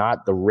here and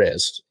not the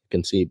wrist. You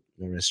can see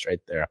the wrist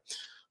right there.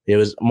 It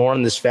was more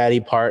on this fatty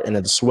part, and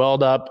it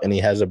swelled up, and he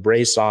has a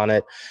brace on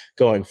it.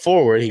 Going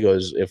forward, he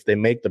goes, if they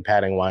make the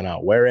padding, why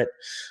not wear it?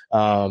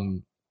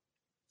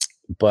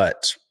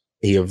 But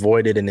he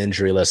avoided an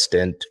injury-less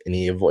stint, and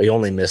he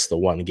only missed the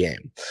one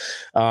game.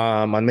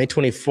 On May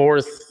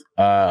 24th,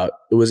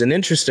 it was an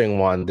interesting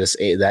one,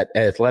 that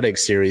athletic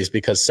series,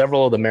 because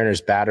several of the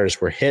Mariners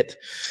batters were hit.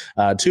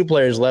 2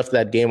 players left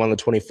that game on the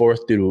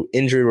 24th due to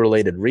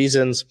injury-related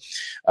reasons.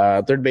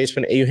 Third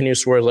baseman Eugenio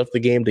Suarez left the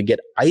game to get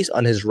ice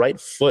on his right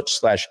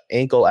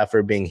foot/ankle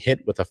after being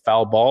hit with a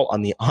foul ball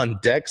on the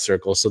on-deck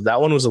circle. So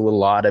that one was a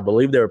little odd. I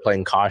believe they were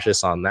playing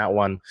cautious on that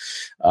one,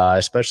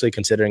 especially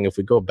considering if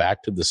we go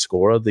back to the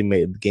score of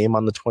the game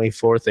on the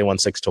 24th, they won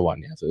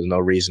 6-1. Yeah, so there's no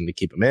reason to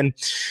keep him in. And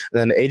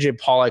then A.J.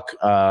 Pollock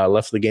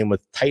left the game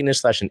with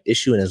tightness/an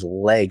issue in his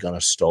leg on a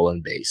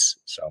stolen base.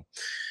 So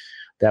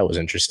that was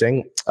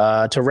interesting.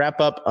 To wrap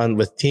up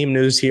with team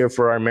news here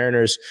for our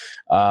Mariners,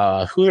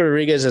 Julio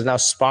Rodriguez is now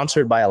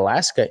sponsored by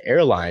Alaska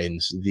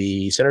Airlines.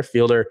 The center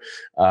fielder,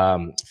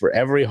 for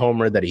every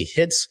homer that he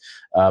hits,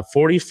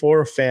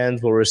 44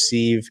 fans will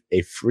receive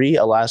a free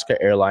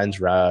Alaska Airlines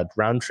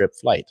round trip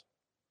flight.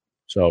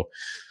 So,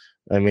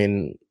 I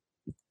mean,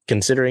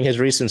 considering his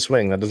recent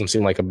swing, that doesn't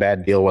seem like a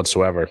bad deal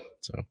whatsoever.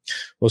 So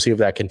we'll see if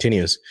that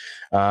continues.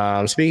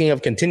 Speaking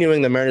of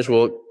continuing, the Mariners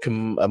will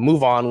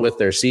move on with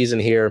their season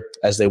here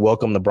as they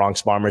welcome the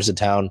Bronx Bombers to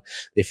town.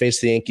 They face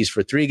the Yankees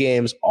for 3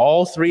 games.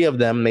 All 3 of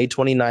them, May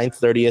 29th,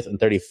 30th, and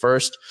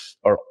 31st,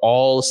 are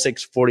all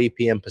 6:40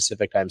 p.m.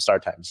 Pacific time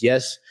start times.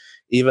 Yes,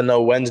 even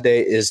though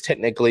Wednesday is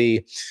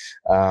technically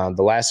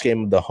the last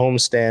game of the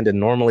homestand, and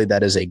normally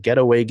that is a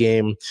getaway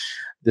game,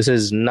 this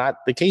is not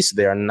the case.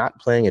 They are not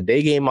playing a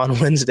day game on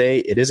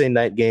Wednesday. It is a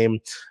night game,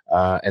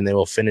 and they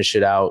will finish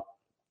it out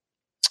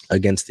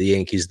against the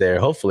Yankees there,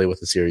 hopefully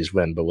with a series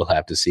win, but we'll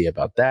have to see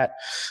about that.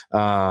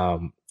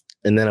 And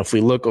then if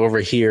we look over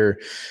here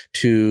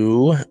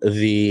to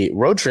the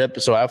road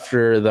trip, so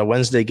after the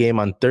Wednesday game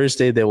on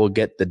Thursday, they will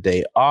get the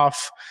day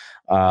off.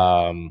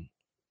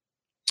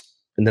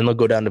 And then they'll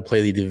go down to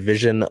play the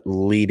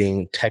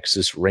division-leading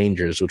Texas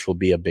Rangers, which will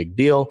be a big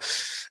deal.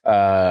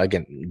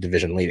 Again,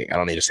 division-leading. I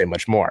don't need to say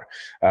much more.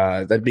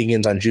 That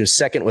begins on June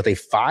 2nd with a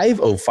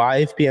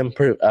 5:05 p.m.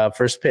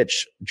 First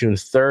pitch. June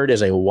 3rd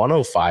is a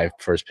 1:05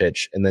 first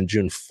pitch. And then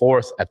June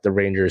 4th at the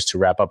Rangers to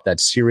wrap up that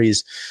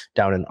series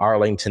down in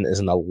Arlington is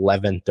an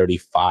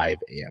 11:35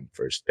 a.m.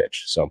 first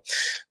pitch. So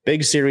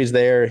big series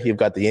there. You've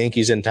got the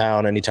Yankees in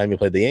town. Anytime you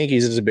play the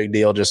Yankees, it's a big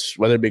deal, just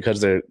whether because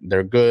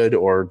they're good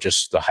or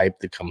just the hype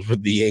that comes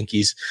with the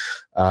Yankees.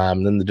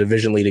 Then the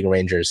division-leading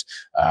Rangers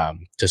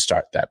to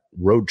start that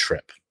road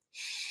trip.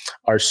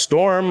 Our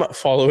Storm,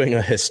 following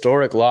a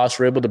historic loss,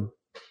 were able to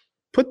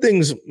put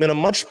things in a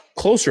much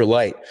closer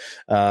light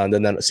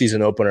than that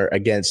season opener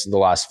against the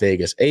Las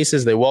Vegas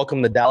Aces. They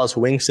welcome the Dallas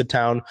Wings to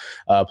town,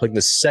 playing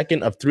the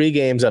second of 3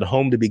 games at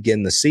home to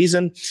begin the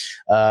season.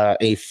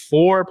 A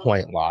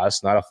 4-point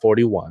loss, not a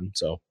 41,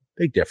 so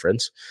big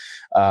difference.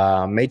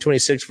 May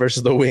 26th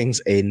versus the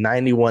Wings, a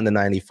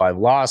 91-95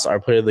 loss. Our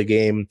player of the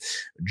game,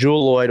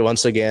 Jewel Lloyd,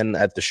 once again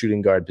at the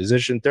shooting guard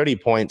position, 30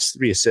 points,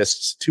 3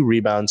 assists, 2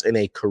 rebounds, and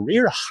a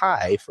career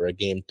high for a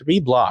game, 3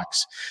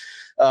 blocks.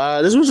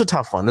 This was a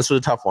tough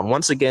one.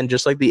 Once again,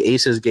 just like the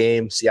Aces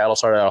game, Seattle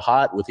started out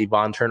hot with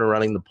Yvonne Turner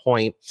running the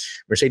point.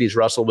 Mercedes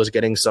Russell was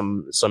getting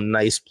some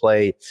nice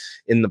play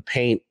in the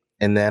paint.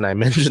 And then I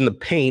mentioned the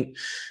paint.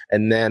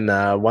 And then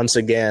once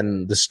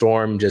again, the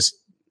Storm just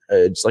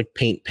it's like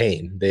paint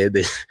pain. They're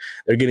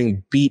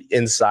getting beat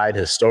inside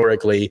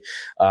historically.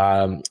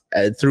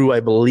 Through, I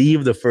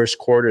believe, the first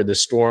quarter, the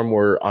Storm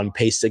were on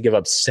pace to give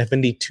up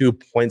 72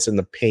 points in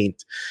the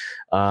paint.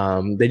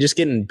 They're just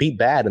getting beat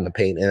bad in the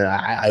paint. And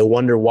I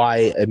wonder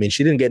why. I mean,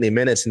 she didn't get any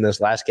minutes in this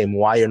last game.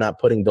 Why you're not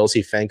putting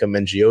Dulcie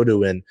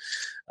Fanka-Mengiadu in,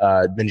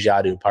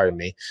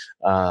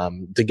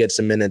 to get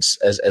some minutes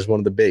as one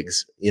of the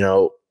bigs. You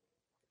know,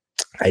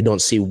 I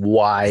don't see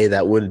why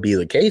that would be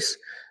the case.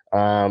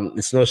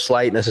 It's no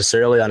slight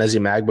necessarily on Izzy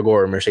Magbagor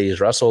or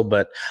Mercedes Russell,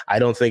 but I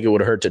don't think it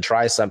would hurt to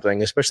try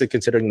something, especially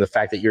considering the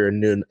fact that you're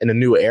in a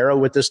new era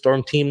with this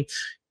Storm team.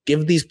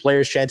 give these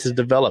players chances to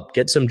develop.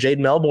 Get some Jade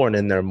Melbourne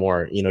in there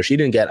more. She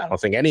didn't get, I don't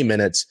think, any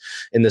minutes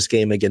in this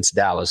game against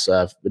Dallas.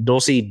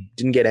 Dulcie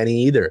didn't get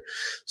any either.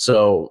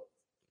 So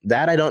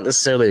that I don't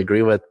necessarily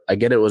agree with. I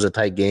get it was a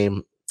tight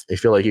game. I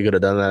feel like you could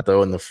have done that,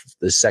 though, in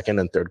the second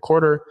and third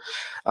quarter.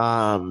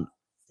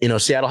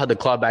 Seattle had to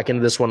claw back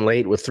into this one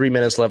late. With 3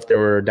 minutes left, they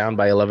were down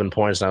by 11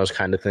 points, and I was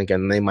kind of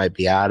thinking they might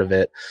be out of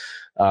it.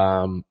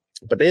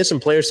 But they had some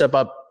players step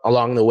up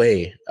along the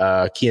way.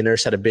 Kia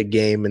Nurse had a big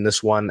game in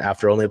this one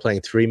after only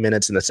playing 3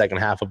 minutes in the second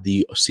half of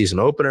the season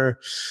opener.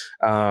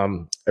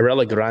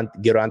 Arela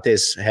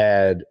Girantes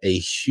had a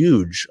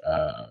huge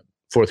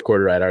fourth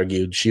quarter, I'd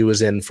argue. She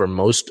was in for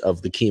most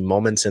of the key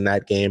moments in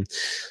that game.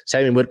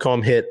 Sammy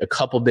Whitcomb hit a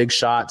couple big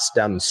shots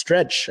down the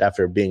stretch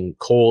after being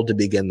cold to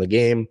begin the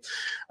game.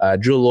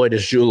 Jewel Lloyd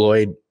is Jewel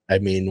Lloyd. I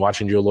mean,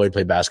 watching Jewel Lloyd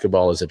play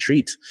basketball is a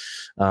treat.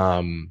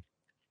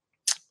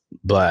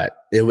 But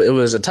it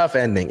was a tough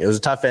ending. It was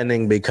a tough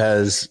ending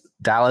because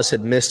Dallas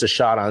had missed a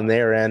shot on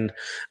their end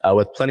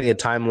with plenty of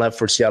time left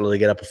for Seattle to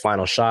get up a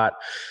final shot.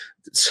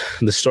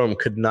 The Storm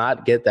could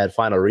not get that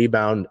final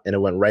rebound, and it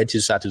went right to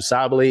Satu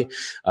Sabali,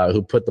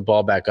 who put the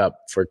ball back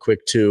up for a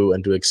quick 2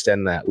 and to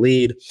extend that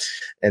lead.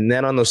 And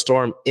then on the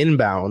Storm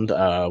inbound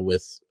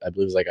with, I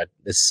believe it was like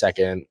a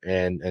second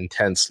and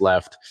tenths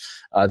left,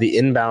 the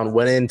inbound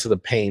went into the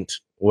paint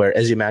where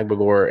Ezzy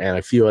Magbagor and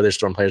a few other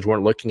Storm players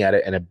weren't looking at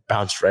it, and it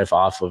bounced right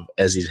off of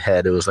Ezzy's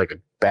head. It was like a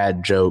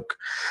bad joke.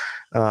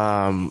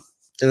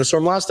 And the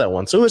Storm lost that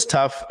one. So it was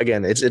tough.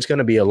 Again, it's going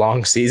to be a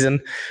long season.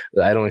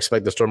 I don't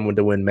expect the Storm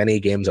to win many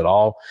games at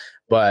all.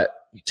 But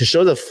to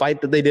show the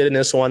fight that they did in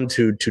this one,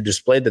 to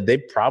display that they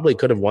probably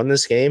could have won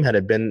this game had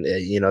it been,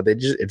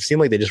 it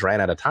seemed like they just ran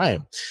out of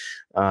time.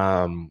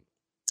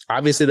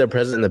 Obviously, their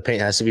presence in the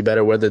paint has to be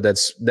better.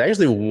 They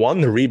actually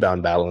won the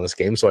rebound battle in this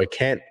game, so I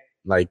can't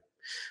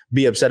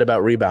be upset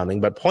about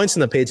rebounding. But points in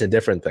the paint's a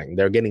different thing.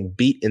 They're getting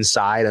beat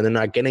inside, and they're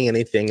not getting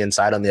anything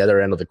inside on the other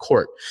end of the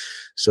court.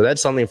 So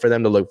that's something for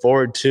them to look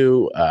forward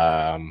to.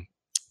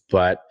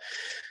 But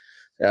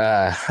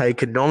I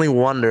could only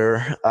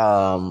wonder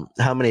how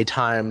many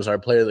times our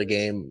player of the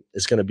game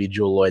is going to be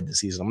Jewel Lloyd this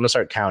season. I'm going to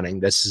start counting.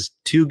 This is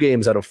 2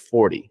 games out of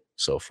 40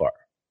 so far.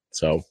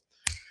 So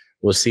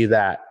we'll see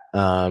that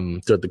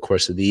throughout the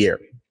course of the year.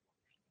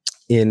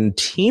 In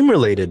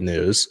team-related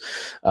news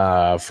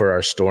for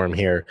our Storm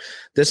here,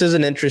 this is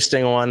an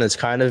interesting one. It's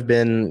kind of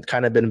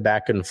been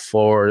back and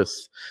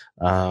forth.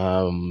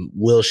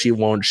 Will she,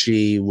 won't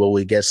she? Will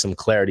we get some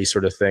clarity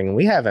sort of thing?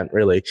 We haven't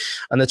really.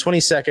 On the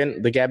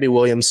 22nd, the Gabby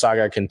Williams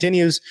saga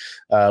continues.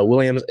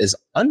 Williams is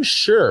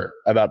unsure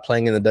about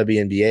playing in the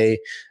WNBA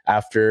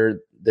after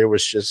there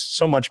was just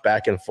so much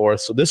back and forth.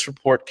 So this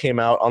report came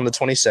out on the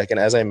 22nd,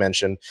 as I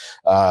mentioned.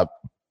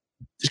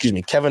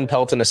 Kevin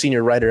Pelton, a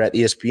senior writer at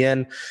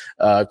ESPN,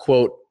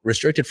 quote,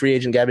 restricted free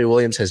agent Gabby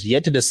Williams has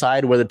yet to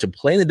decide whether to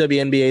play in the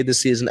WNBA this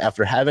season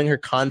after having her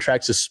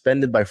contract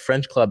suspended by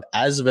French club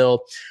Asvel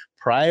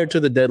prior to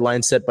the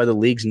deadline set by the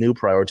league's new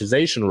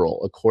prioritization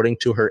rule, according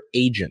to her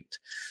agent.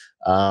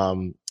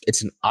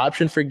 It's an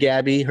option for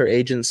Gabby, her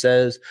agent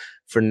says.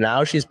 For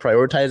now, she's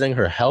prioritizing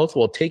her health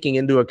while taking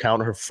into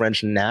account her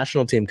French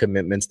national team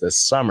commitments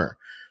this summer.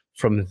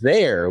 From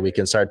there, we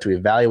can start to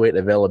evaluate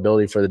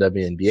availability for the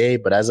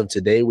WNBA, but as of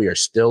today, we are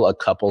still a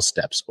couple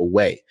steps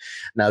away.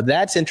 Now,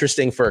 that's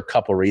interesting for a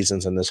couple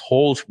reasons, and this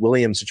whole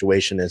Williams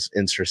situation is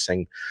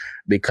interesting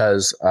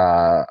because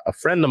a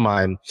friend of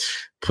mine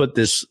put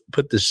this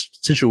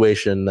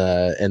situation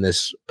and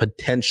this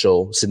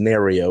potential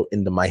scenario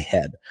into my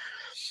head.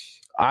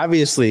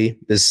 Obviously,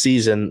 this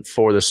season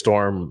for the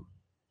Storm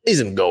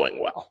isn't going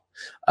well,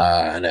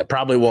 and it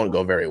probably won't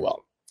go very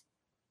well.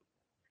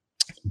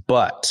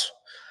 But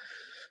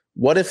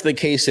what if the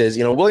case is,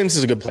 Williams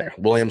is a good player.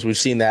 Williams, we've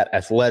seen that,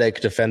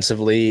 athletic,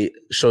 defensively,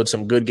 showed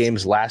some good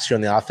games last year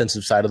on the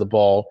offensive side of the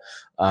ball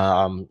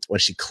when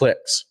she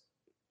clicks.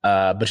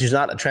 But she's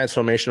not a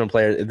transformational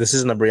player. This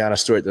isn't a Brianna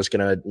Stewart that's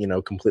going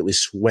to, completely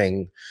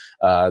swing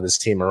this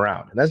team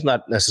around. And that's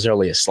not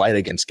necessarily a slight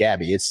against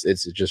Gabby. It's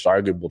just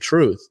arguable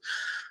truth.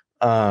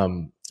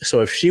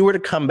 So if she were to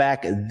come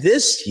back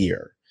this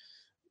year,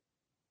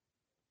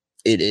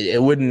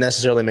 it wouldn't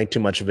necessarily make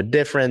too much of a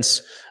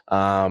difference.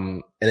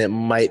 And it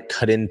might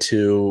cut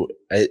into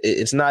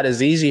it's not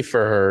as easy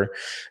for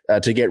her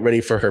to get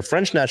ready for her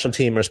French national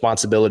team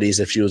responsibilities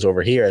if she was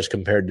over here as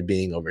compared to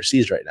being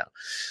overseas right now.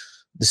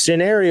 The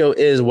scenario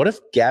is, what if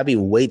Gabby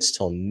waits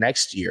till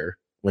next year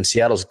when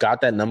Seattle's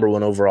got that number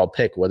 1 overall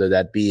pick, whether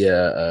that be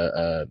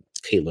a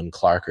Caitlin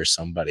Clark or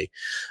somebody.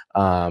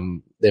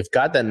 They've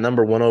got that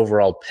number 1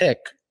 overall pick,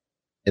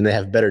 and they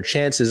have better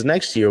chances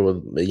next year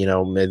with,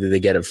 maybe they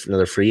get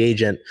another free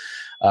agent.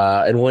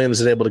 And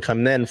Williams is able to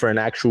come in for an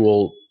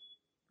actual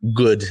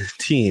good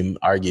team,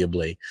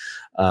 arguably,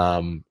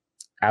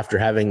 after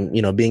having,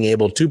 being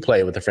able to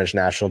play with the French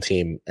national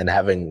team and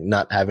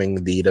not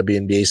having the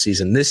WNBA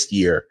season this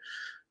year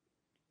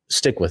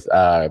stick with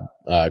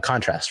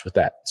contrast with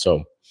that.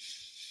 So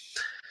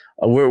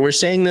we're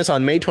saying this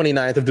on May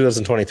 29th of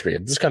 2023.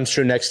 If this comes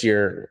true next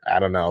year, I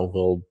don't know,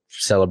 we'll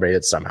celebrate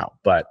it somehow.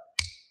 But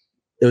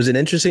It was an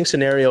interesting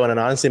scenario, and it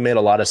honestly made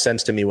a lot of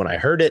sense to me when I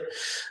heard it.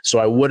 So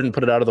I wouldn't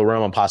put it out of the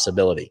realm of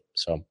possibility.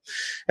 So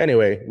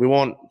anyway, we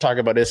won't talk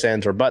about ifs,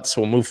 ands, or buts.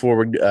 We'll move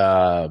forward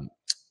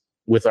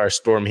with our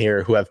Storm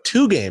here, who have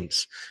 2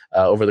 games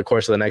over the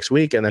course of the next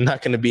week, and they're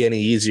not going to be any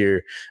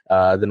easier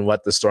than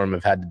what the Storm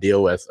have had to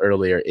deal with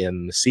earlier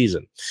in the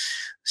season.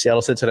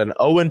 Seattle sits at an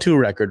 0-2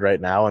 record right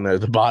now, and they're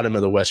at the bottom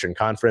of the Western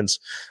Conference.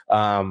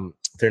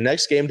 Their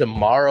next game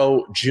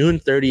tomorrow, June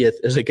 30th,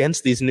 is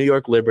against these New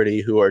York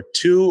Liberty, who are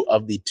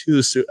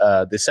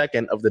the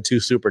second of the 2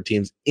 super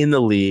teams in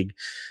the league.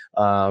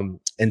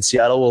 And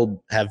Seattle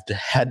will have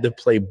had to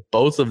play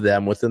both of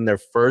them within their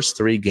first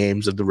 3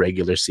 games of the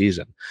regular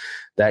season.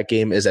 That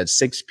game is at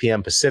 6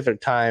 p.m.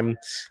 Pacific time.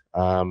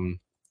 Let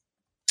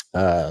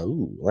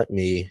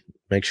me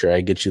make sure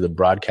I get you the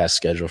broadcast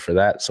schedule for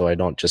that, so I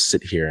don't just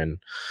sit here and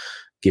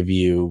give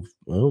you.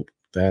 Oh,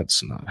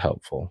 that's not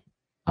helpful.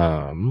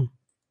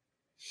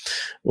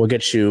 We'll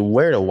get you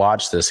where to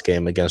watch this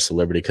game against the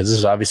Liberty, because this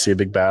is obviously a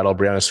big battle.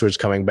 Breanna Stewart's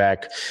coming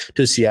back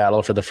to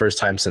Seattle for the first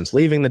time since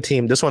leaving the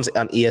team. This one's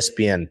on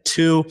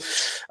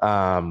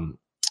ESPN2.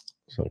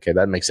 Okay,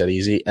 that makes that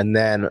easy. And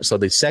then, so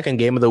the second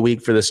game of the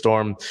week for the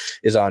Storm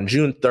is on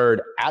June 3rd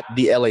at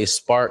the LA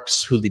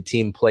Sparks, who the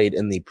team played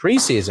in the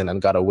preseason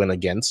and got a win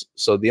against.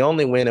 So the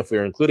only win, if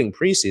we're including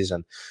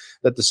preseason,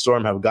 that the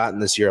Storm have gotten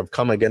this year have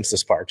come against the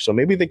Sparks. So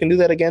maybe they can do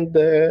that again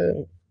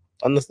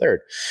on the 3rd.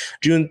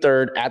 June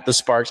 3rd at the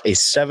Sparks, a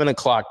 7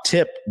 o'clock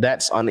tip.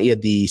 That's on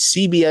the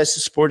CBS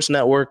Sports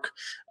Network,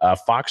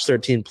 Fox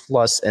 13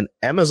 Plus, and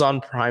Amazon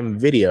Prime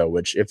Video,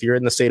 which if you're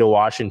in the state of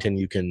Washington,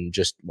 you can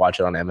just watch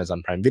it on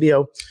Amazon Prime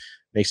Video.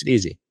 Makes it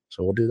easy.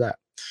 So we'll do that.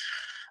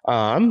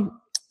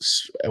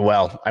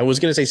 Well, I was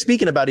going to say,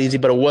 speaking about easy,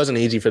 but it wasn't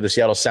easy for the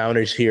Seattle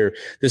Sounders here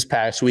this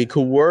past week,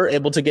 who were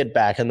able to get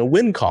back in the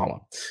win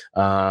column.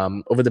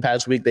 Over the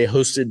past week, they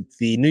hosted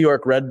the New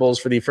York Red Bulls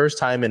for the first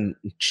time in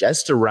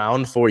just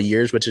around 4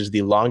 years, which is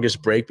the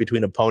longest break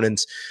between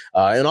opponents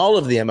in all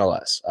of the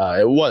MLS.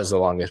 It was the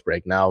longest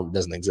break. Now it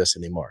doesn't exist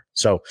anymore.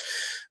 So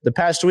the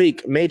past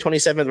week, May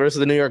 27th versus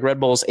the New York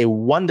Red Bulls, a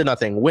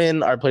 1-0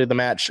 win. Our player of the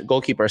match,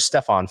 goalkeeper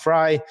Stefan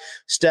Fry.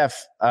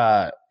 Steph,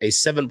 a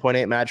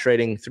 7.8 match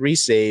rating, 3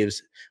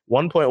 saves,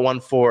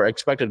 1.14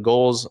 expected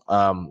goals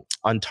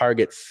on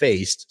target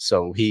faced.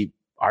 So he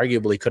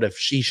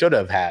should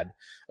have had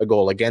a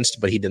goal against,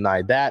 but he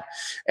denied that.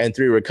 And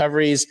 3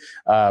 recoveries,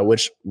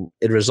 which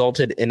it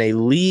resulted in a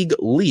league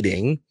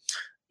leading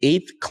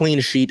 8th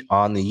clean sheet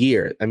on the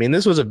year. I mean,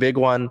 this was a big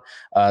one.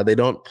 They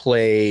don't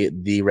play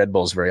the Red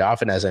Bulls very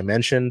often, as I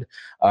mentioned.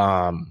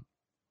 And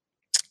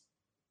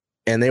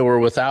they were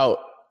without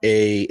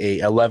a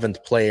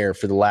 11th player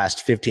for the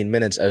last 15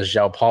 minutes, as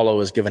João Paulo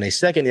was given a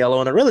second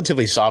yellow and a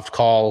relatively soft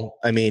call.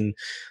 I mean,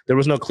 there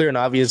was no clear and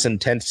obvious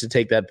intent to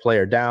take that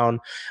player down.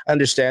 I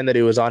understand that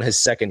he was on his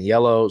second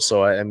yellow.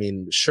 So, I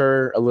mean,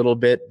 sure, a little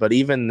bit, but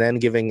even then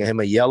giving him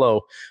a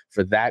yellow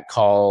for that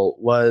call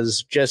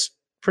was just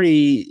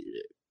pretty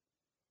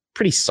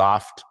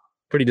soft,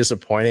 pretty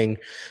disappointing,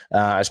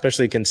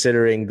 especially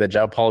considering that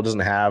João Paulo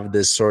doesn't have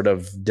this sort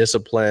of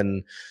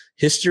discipline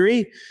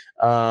history,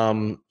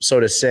 so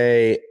to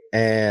say.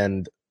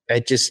 And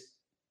it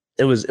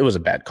was a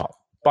bad call.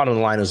 Bottom of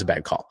the line, it was a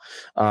bad call.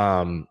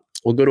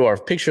 We'll go to our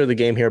picture of the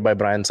game here by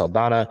Brian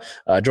Saldana.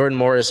 Jordan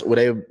Morris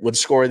would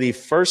score the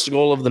first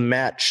goal of the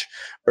match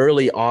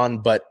early on,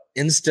 but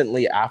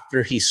instantly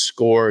after he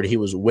scored, he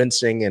was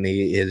wincing and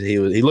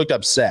he looked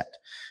upset.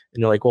 And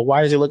you're like, well,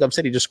 why does he look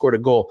upset? He just scored a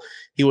goal.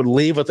 He would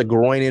leave with a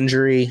groin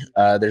injury.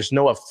 There's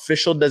no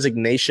official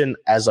designation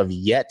as of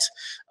yet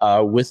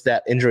with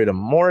that injury to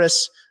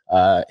Morris.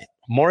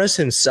 Morris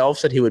himself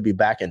said he would be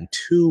back in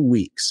 2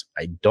 weeks.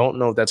 I don't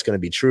know if that's going to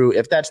be true.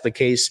 If that's the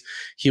case,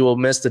 he will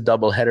miss the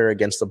doubleheader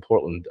against the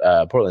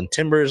Portland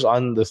Timbers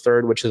on the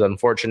 3rd, which is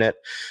unfortunate.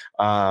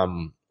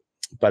 But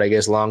I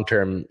guess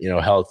long-term,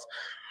 health.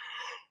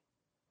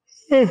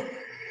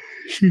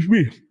 Excuse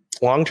me.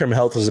 Long-term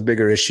health is a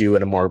bigger issue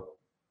and a more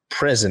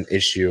present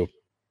issue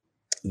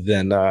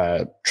than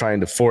trying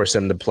to force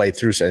him to play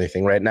through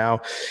anything right now.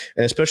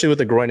 And especially with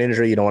the groin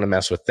injury, you don't want to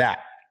mess with that.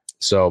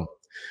 So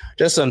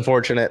just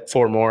unfortunate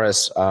for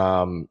Morris,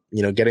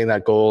 getting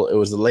that goal. It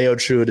was the Leo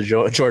Chu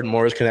to Jordan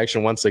Morris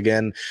connection once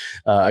again,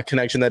 a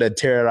connection that had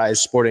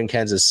terrorized Sporting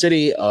Kansas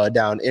City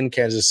down in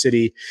Kansas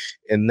City.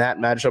 In that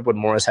matchup when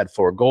Morris had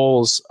 4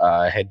 goals,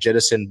 had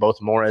jettisoned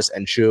both Morris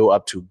and Chu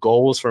up to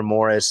goals for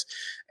Morris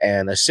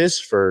and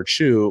assists for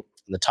Chu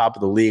in the top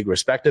of the league,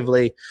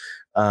 respectively.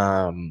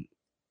 And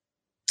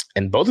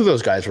both of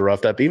those guys were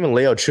roughed up. Even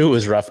Leo Chu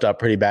was roughed up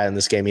pretty bad in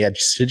this game. He had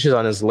stitches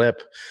on his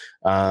lip.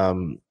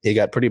 He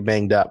got pretty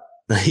banged up.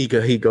 He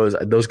goes,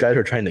 those guys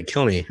are trying to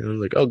kill me. And I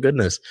was like, oh,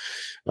 goodness.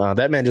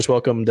 That man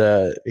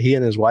he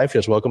and his wife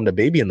just welcomed a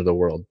baby into the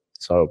world.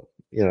 So,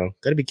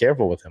 got to be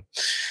careful with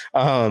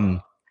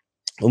him.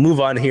 We'll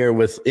move on here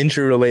with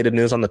injury-related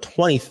news. On the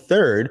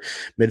 23rd,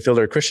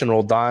 midfielder Christian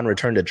Roldan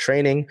returned to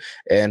training,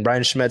 and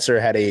Brian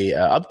Schmetzer had a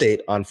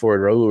update on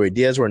forward Raul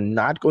Ruidiaz. We're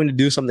not going to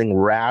do something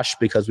rash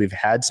because we've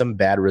had some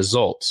bad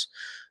results.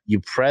 You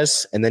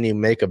press, and then you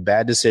make a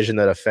bad decision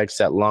that affects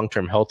that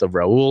long-term health of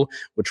Raul,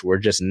 which we're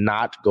just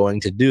not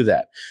going to do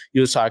that. He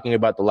was talking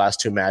about the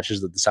last 2 matches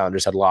that the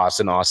Sounders had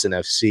lost in Austin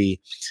FC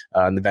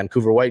and the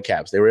Vancouver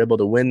Whitecaps. They were able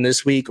to win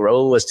this week.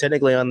 Raul was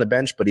technically on the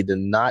bench, but he did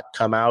not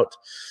come out.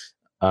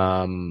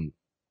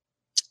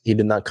 He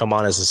did not come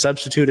on as a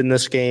substitute in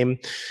this game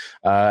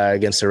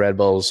against the Red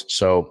Bulls.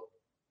 So,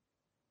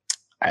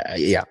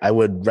 I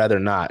would rather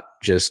not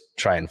just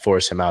try and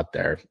force him out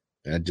there.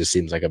 It just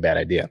seems like a bad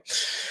idea.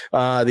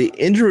 The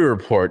injury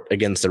report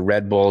against the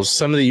Red Bulls,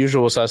 some of the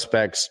usual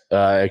suspects,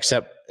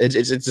 except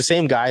it's the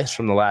same guys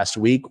from the last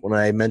week when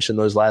I mentioned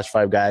those last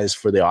 5 guys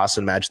for the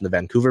Austin match and the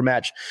Vancouver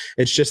match.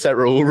 It's just that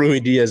Raul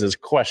Ruidiaz is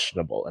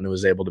questionable and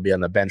was able to be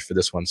on the bench for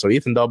this one. So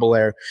Ethan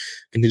Doubelair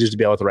continues to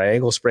be out with a right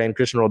ankle sprain.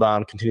 Christian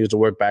Roldan continues to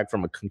work back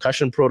from a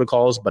concussion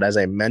protocols. But as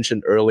I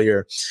mentioned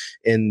earlier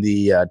in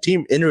the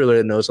team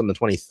injury notes on the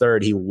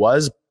 23rd, he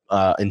was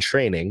in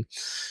training.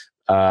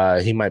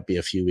 He might be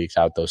a few weeks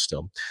out, though,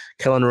 still.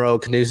 Kellen Rowe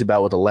continues to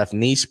battle with a left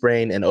knee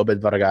sprain, and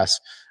Obed Vargas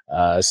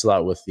still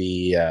out with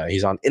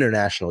he's on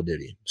international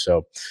duty.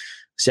 So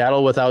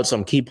Seattle without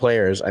some key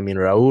players. I mean,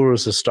 Raul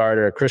is a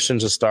starter,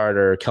 Christian's a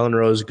starter, Kellen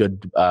Rowe's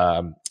good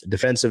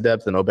defensive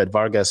depth, and Obed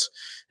Vargas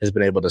has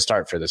been able to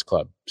start for this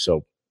club.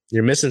 So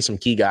you're missing some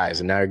key guys,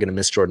 and now you're going to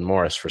miss Jordan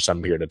Morris for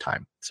some period of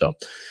time. So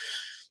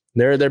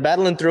they're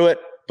battling through it,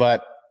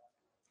 but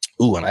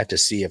and I have to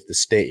see if the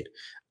state.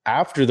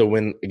 After the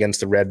win against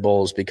the Red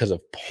Bulls, because of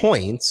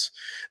points,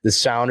 the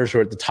Sounders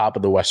were at the top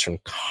of the Western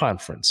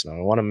Conference. Now,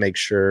 I want to make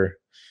sure.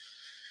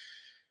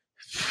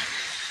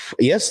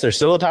 Yes, they're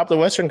still atop the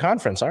Western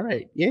Conference. All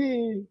right.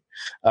 Yay.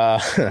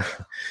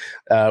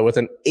 With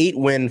an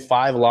 8-win,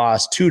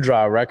 5-loss,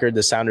 2-draw record,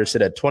 the Sounders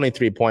sit at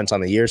 23 points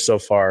on the year so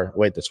far.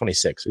 Wait, that's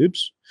 26.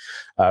 Oops.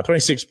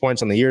 26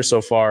 points on the year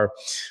so far.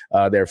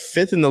 They're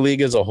 5th in the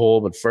league as a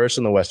whole, but 1st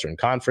in the Western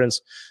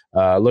Conference.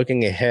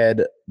 Looking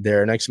ahead,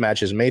 their next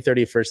match is May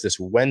 31st, this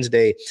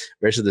Wednesday,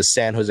 versus the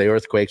San Jose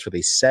Earthquakes with a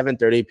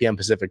 7:30 p.m.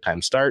 Pacific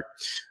time start.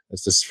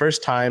 It's the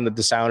first time that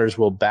the Sounders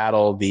will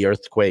battle the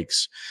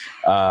Earthquakes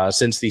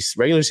since the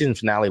regular season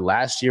finale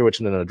last year, which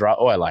ended in a draw.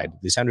 Oh, I lied.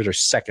 The Sounders are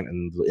 2nd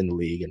in the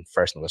league and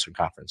 1st in the Western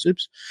Conference.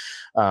 Oops.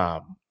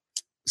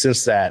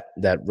 Since that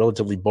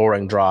relatively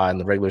boring draw in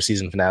the regular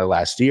season finale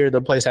last year,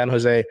 they'll play San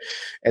Jose.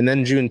 And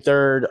then June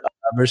 3rd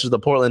versus the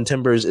Portland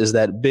Timbers is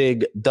that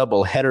big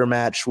double header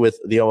match with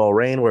the OL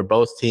Reign, where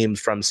both teams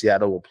from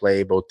Seattle will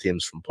play both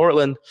teams from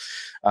Portland.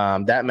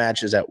 That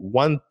match is at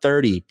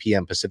 1:30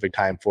 p.m. Pacific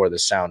time for the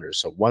Sounders.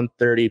 So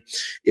 1:30.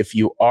 If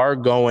you are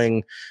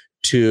going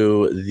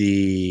to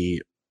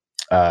the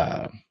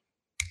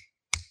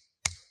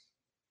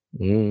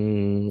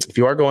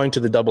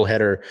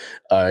doubleheader,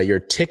 your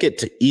ticket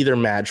to either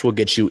match will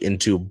get you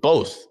into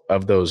both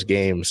of those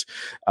games.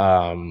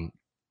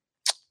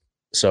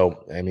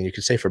 So, I mean, you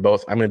could say for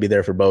both. I'm going to be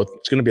there for both.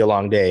 It's going to be a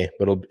long day,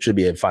 but it should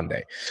be a fun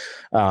day.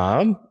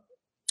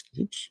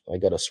 Oops, I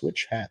got to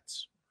switch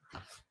hats.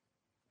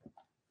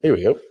 Here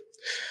we go.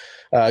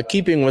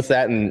 Keeping with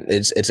that, and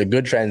it's a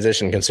good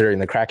transition considering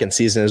the Kraken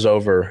season is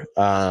over.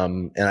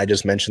 And I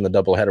just mentioned the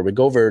doubleheader. We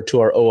go over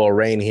to our OL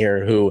Reign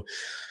here, who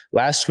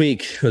last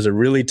week was a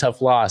really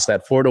tough loss.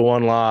 That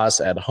 4-1 loss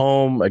at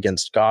home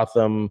against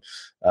Gotham,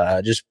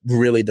 just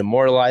really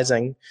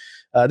demoralizing.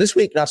 This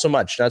week, not so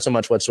much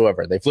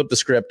whatsoever. They flipped the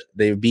script.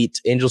 They beat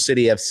Angel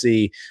City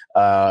FC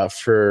let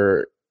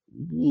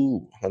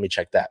me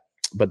check that.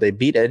 But they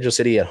beat Angel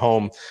City at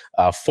home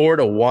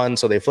 4-1.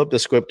 So they flipped the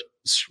script.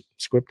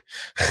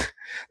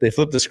 They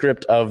flipped the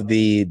script of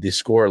the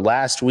score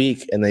last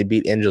week, and they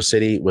beat Angel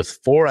City with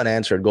 4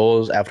 unanswered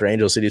goals after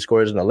Angel City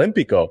scores an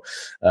Olympico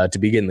to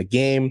begin the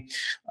game.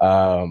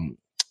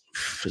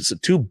 It's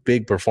 2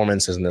 big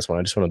performances in this one.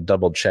 I just want to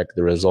double check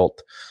the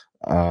result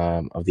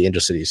of the Angel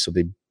City. So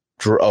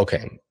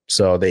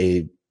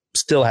they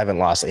still haven't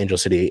lost Angel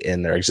City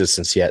in their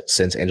existence yet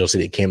since Angel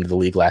City came to the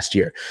league last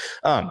year.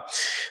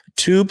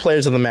 2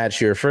 players of the match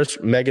here.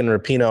 First, Megan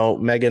Rapinoe.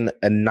 Megan,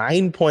 a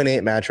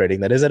 9.8 match rating.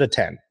 That is out of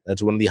 10.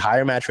 That's one of the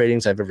higher match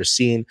ratings I've ever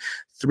seen.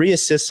 3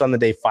 assists on the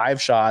day,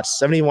 5 shots,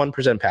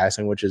 71%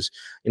 passing, which is,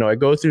 I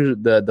go through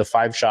the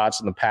 5 shots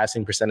and the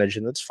passing percentage,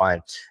 and that's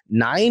fine.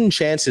 9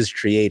 chances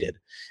created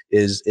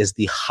is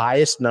the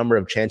highest number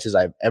of chances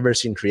I've ever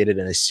seen created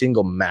in a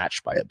single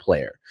match by a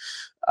player.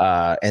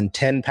 And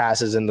 10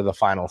 passes into the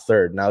final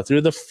third. Now,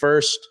 through the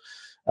first,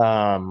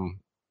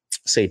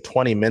 say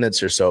 20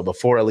 minutes or so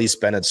before Elise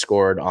Bennett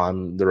scored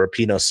on the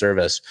Rapinoe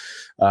service,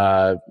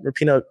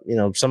 Rapinoe,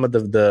 some of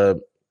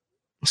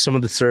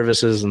the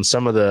services and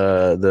some of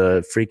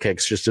the free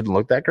kicks just didn't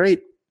look that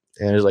great.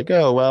 And it was like,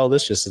 oh, well,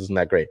 this just isn't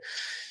that great.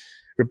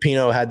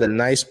 Rapinoe had the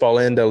nice ball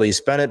into Elise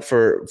Bennett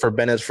for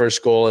Bennett's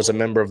first goal as a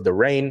member of the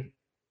Reign.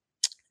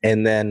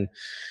 And then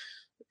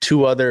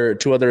two other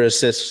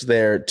assists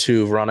there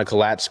to Veronica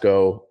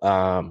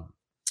Latsko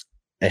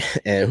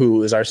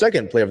who is our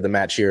second player of the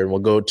match here. And we'll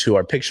go to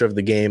our picture of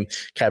the game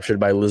captured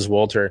by Liz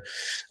Walter.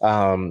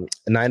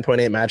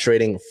 9.8 match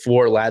rating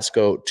for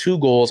Latsko, 2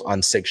 goals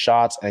on 6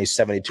 shots, and a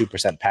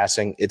 72%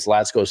 passing. It's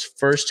Latsko's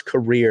first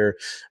career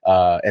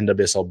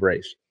NWSL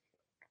brace.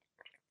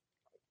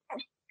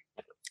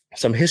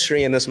 Some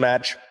history in this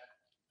match.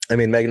 I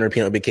mean, Megan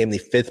Rapinoe became the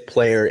 5th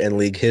player in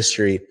league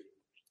history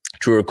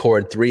to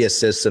record 3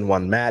 assists in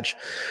one match.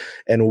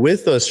 And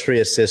with those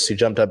 3 assists, she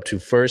jumped up to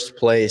first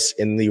place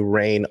in the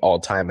Reign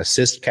all-time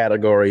assist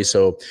category.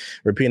 So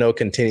Rapinoe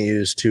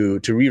continues to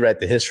rewrite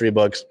the history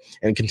books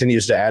and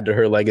continues to add to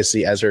her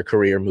legacy as her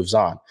career moves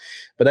on.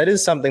 But that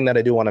is something that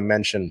I do want to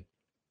mention,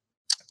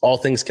 all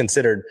things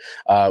considered,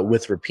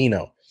 with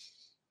Rapinoe.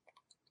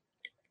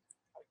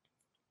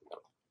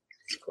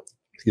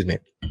 Excuse me.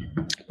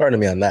 Pardon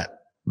me on that.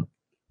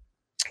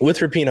 With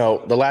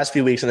Rapinoe, the last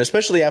few weeks, and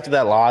especially after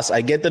that loss,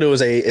 I get that it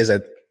was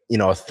a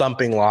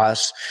thumping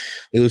loss.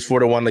 You lose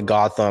 4-1 to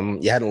Gotham.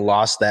 You hadn't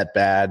lost that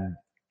bad,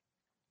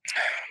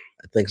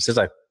 since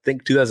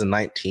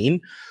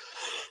 2019.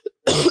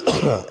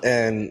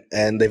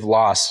 and they've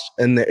lost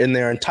in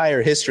their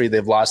entire history.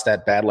 They've lost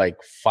that bad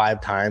like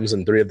 5 times,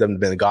 and 3 of them have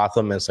been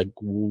Gotham. And it's like,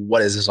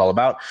 what is this all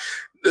about?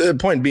 The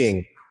point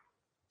being,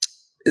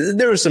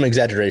 there was some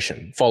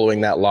exaggeration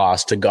following that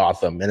loss to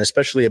Gotham, and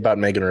especially about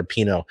Megan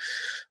Rapinoe.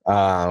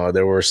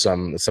 There were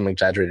some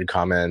exaggerated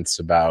comments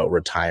about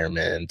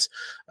retirement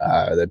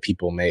that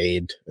people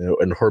made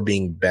and her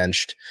being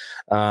benched.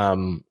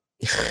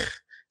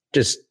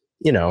 Just,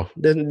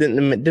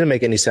 didn't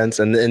make any sense.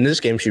 And in this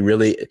game,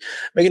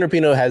 Megan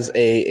Rapinoe has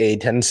a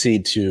tendency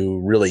to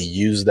really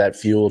use that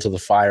fuel to the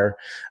fire.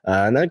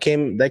 And that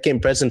came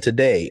present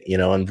today,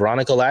 and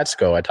Veronica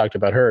Latsko, I talked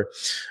about her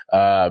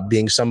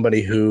being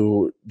somebody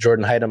who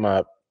Jordan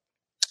Heidema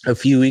a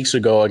few weeks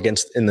ago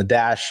in the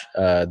dash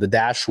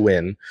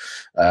win,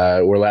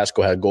 where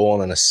Latsko had a goal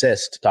and an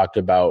assist, talked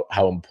about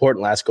how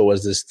important Latsko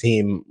was this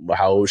team,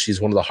 how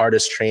she's one of the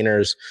hardest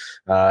trainers.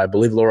 I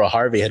believe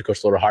head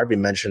coach Laura Harvey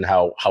mentioned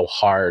how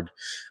hard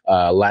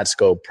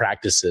Latsko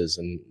practices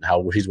and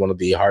how she's one of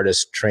the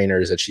hardest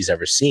trainers that she's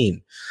ever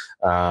seen.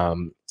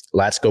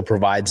 Latsko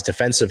provides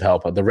defensive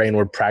help. The Reign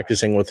were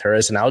practicing with her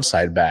as an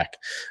outside back,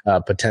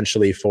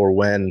 potentially for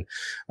when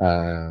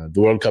the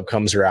World Cup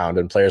comes around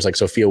and players like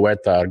Sofia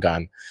Huerta are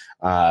gone.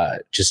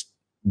 Just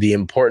the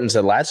importance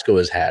that Latsko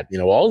has had.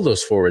 All of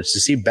those forwards. To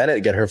see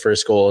Bennett get her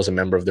first goal as a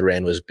member of the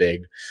Reign was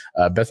big.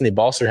 Bethany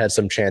Balser had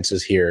some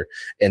chances here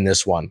in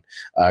this one.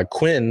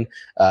 Quinn,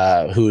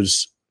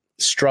 who's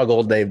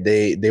struggled.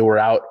 They were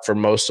out for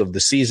most of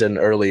the season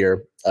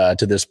earlier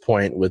to this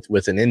point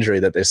with an injury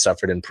that they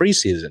suffered in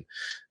preseason.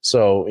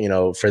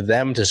 So, for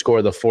them to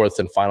score the 4th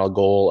and final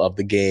goal of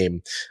the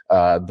game,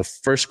 the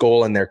first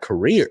goal in their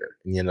career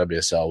in the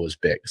NWSL was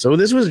big. So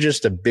this was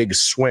just a big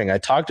swing. I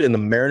talked in the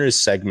Mariners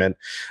segment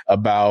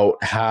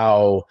about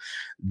how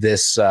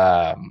this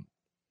that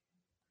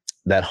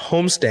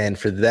homestand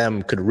for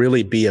them could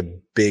really be a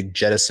big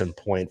jettison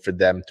point for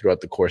them throughout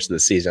the course of the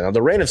season. Now,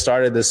 the Reign have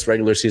started this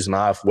regular season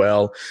off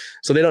well,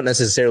 so they don't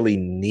necessarily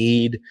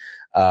need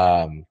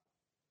to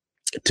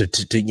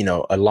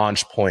a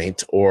launch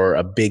point or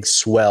a big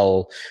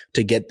swell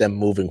to get them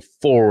moving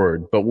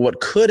forward. But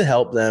what could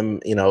help them,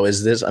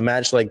 is a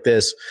match like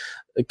this,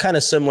 kind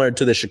of similar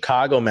to the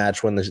Chicago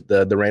match when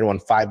the Reign won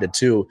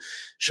 5-2,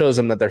 shows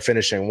them that their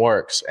finishing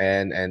works.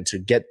 And to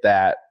get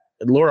that,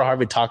 Laura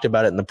Harvey talked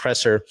about it in the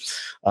presser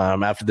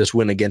after this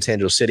win against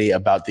Angel City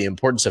about the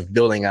importance of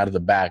building out of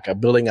the back,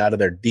 of building out of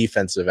their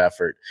defensive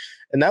effort.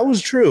 And that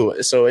was true.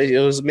 So it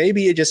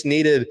just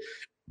needed,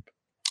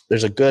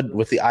 with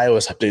the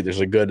iOS update,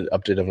 there's a good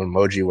update of an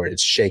emoji where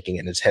it's shaking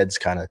and its head's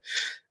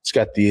it's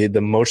got the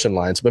motion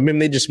lines, but maybe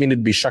they just needed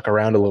to be shook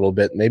around a little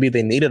bit. Maybe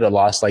they needed a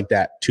loss like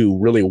that to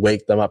really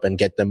wake them up and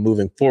get them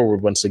moving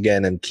forward once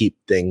again and keep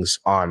things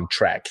on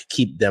track,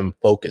 keep them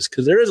focused.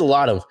 Cause there is a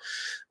lot of,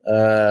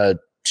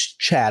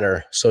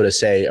 chatter, so to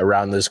say,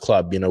 around this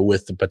club,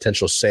 with the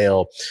potential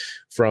sale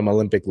from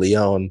Olympic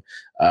Lyon,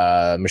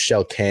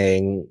 Michelle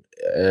Kang,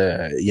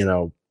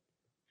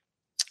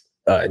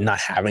 not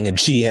having a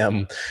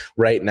GM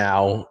right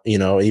now,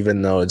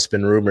 even though it's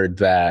been rumored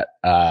that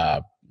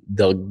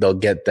they'll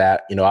get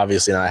that,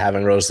 obviously not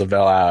having Rose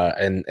Lavelle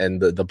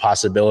and the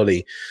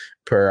possibility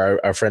per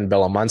our friend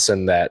Bella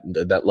Munson that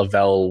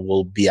Lavelle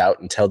will be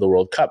out until the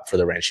World Cup for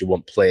the Reign. She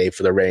won't play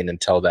for the Reign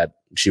until that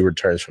she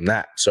returns from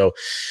that. So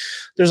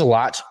there's a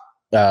lot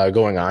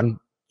going on,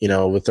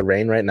 with the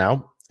Reign right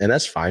now, and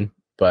that's fine.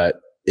 But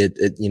and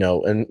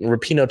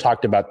Rapinoe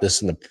talked about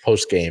this in the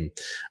post game,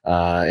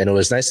 and it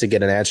was nice to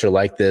get an answer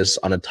like this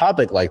on a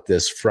topic like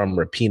this from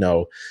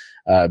Rapinoe,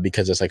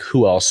 because it's like,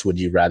 who else would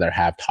you rather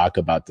have talk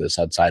about this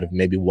outside of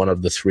maybe one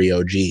of the 3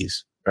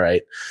 OGs,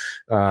 right?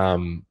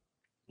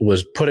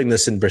 Was putting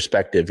this in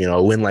perspective.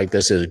 A win like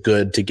this is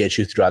good to get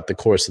you throughout the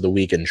course of the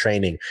week in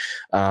training.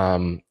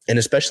 And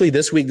especially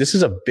this week, this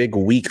is a big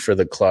week for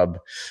the club.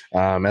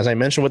 As I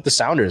mentioned with the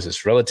Sounders,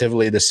 it's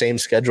relatively the same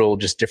schedule,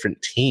 just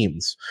different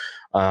teams.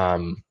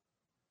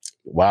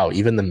 wow,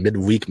 even the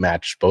midweek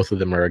match, both of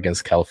them are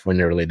against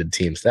California-related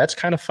teams. That's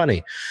kind of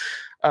funny.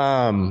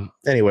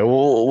 Anyway,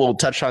 we'll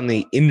touch on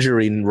the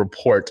injury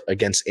report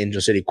against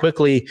Angel City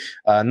quickly.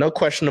 No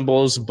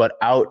questionables, but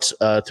out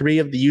 3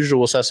 of the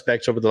usual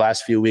suspects over the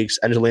last few weeks.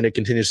 Angelina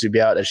continues to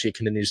be out as she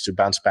continues to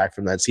bounce back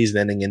from that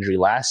season-ending injury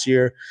last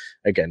year.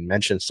 Again,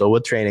 mentioned still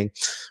with training.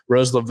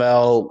 Rose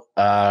Lavelle,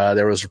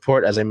 there was a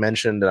report, as I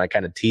mentioned, and I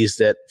kind of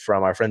teased it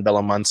from our friend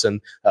Bella Munson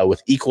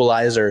with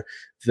Equalizer,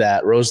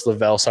 that Rose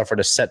Lavelle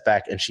suffered a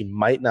setback and she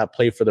might not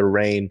play for the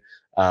Reign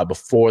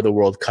before the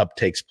World Cup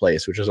takes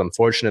place, which is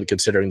unfortunate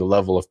considering the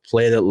level of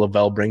play that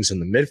Lavelle brings in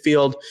the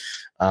midfield,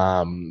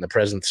 the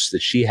presence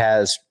that she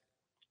has.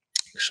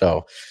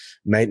 So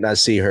might not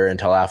see her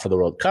until after the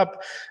World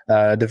Cup.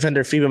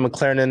 Defender Phoebe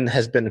McLaren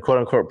has been, quote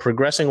unquote,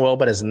 progressing well,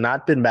 but has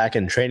not been back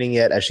in training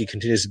yet as she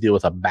continues to deal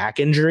with a back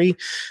injury.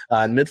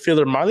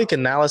 Midfielder Marley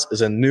Canales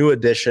is a new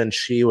addition.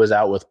 She was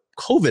out with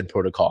COVID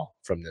protocol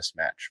from this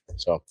match.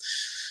 So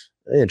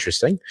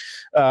interesting.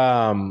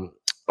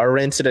 Our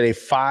Reign sit at a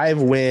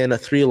 5-win,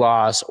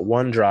 3-loss,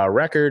 1-draw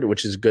record,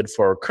 which is good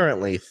for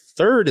currently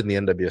 3rd in the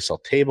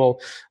NWSL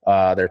table.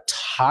 They're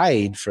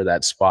tied for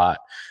that spot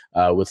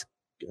with,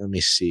 let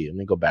me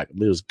go back.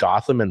 It was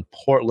Gotham and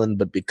Portland,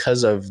 but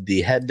because of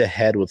the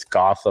head-to-head with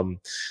Gotham,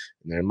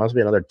 there must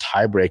be another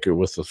tiebreaker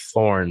with the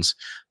Thorns.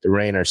 The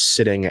Reign are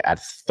sitting at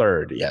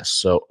 3rd. Yes.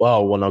 So,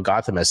 no,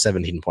 Gotham has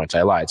 17 points.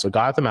 I lied. So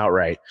Gotham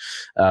outright.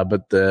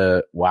 But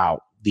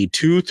the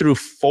 2 through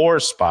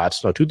 5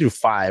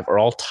 are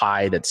all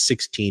tied at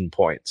 16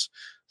 points.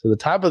 So the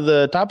top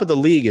of the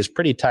league is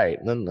pretty tight.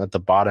 And then at the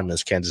bottom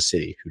is Kansas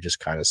City, who just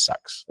kind of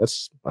sucks.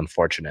 That's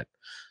unfortunate.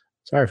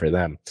 Sorry for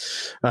them.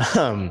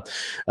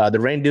 The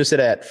Reign do sit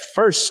at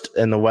 1st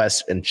in the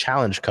West in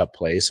Challenge Cup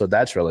play, so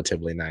that's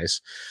relatively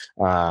nice.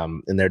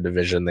 In their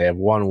division, they have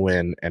 1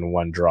 win and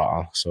 1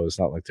 draw, so it's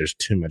not like there's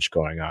too much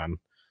going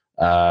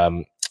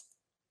on.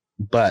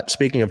 But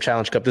speaking of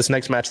Challenge Cup, this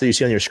next match that you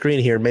see on your screen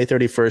here, May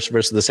 31st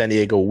versus the San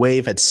Diego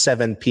Wave at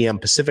 7 p.m.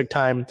 Pacific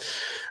time.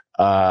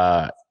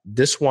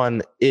 This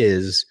one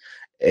is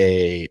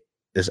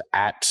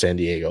at San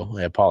Diego.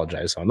 I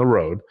apologize, on the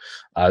road.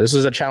 This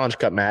is a Challenge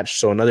Cup match,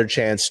 so another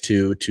chance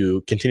to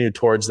continue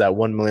towards that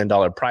 $1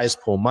 million prize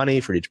pool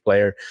money for each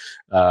player.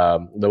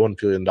 The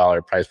 $1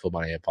 million prize pool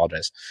money, I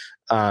apologize,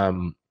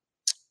 on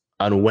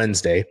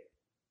Wednesday.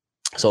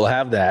 So they'll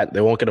have that. They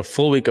won't get a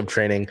full week of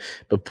training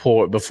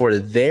before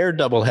their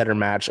doubleheader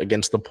match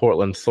against the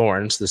Portland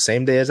Thorns, the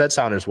same day as that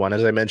Sounders one.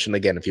 As I mentioned,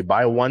 again, if you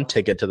buy one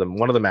ticket to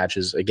one of the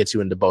matches, it gets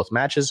you into both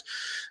matches.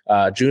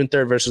 June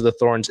 3rd versus the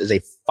Thorns is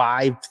a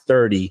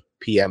 5:30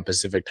 p.m.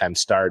 Pacific time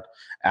start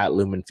at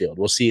Lumen Field.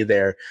 We'll see you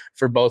there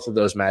for both of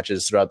those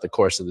matches throughout the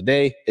course of the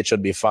day. It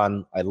should be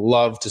fun. I'd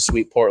love to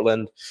sweep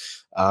Portland.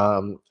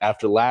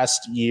 After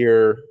last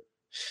year,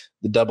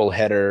 the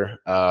doubleheader,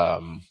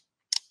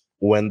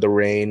 when the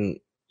Reign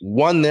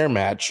won their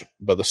match,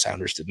 but the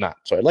Sounders did not.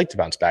 So I'd like to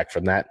bounce back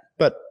from that,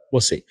 but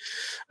we'll see.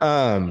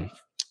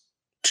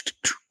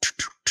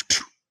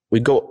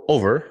 We go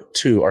over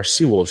to our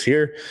Seawolves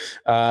here,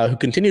 who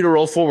continue to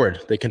roll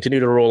forward. They continue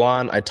to roll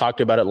on. I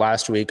talked about it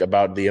last week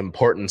about the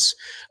importance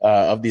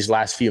of these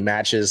last few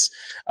matches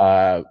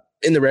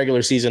in the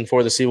regular season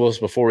for the Seawolves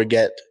before we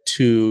get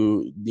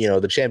to,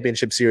 the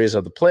championship series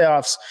of the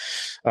playoffs,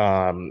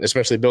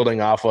 especially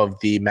building off of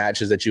the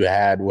matches that you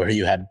had where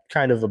you had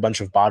kind of a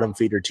bunch of bottom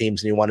feeder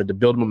teams and you wanted to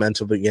build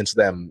momentum against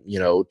them,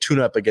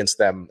 tune up against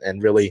them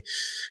and really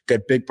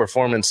get big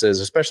performances,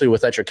 especially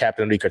without your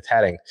captain, Rikard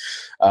Hadding.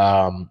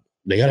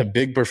 They got a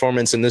big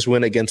performance in this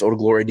win against Old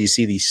Glory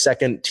DC, the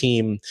second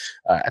team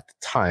at the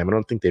time. I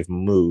don't think they've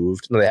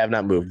moved. No, they have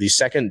not moved. The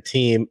second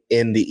team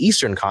in the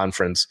Eastern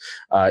Conference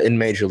in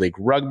Major League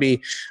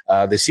Rugby.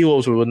 The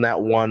Seawolves would win that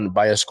one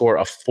by a score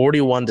of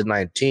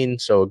 41-19.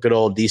 So a good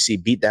old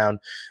DC beatdown.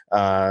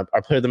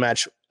 Our player of the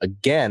match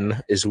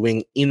again is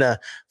wing Ina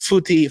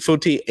Futi.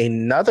 Futi,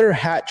 another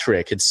hat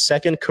trick, his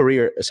second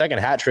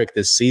hat trick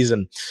this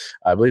season.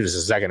 I believe it's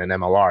his second in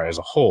MLR as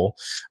a whole.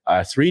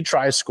 3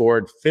 tries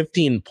scored,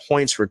 15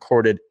 points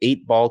recorded,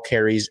 8 ball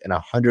carries, and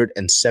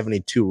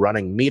 172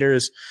 running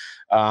meters.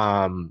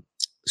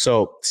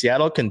 So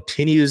Seattle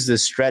continues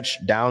this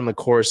stretch down the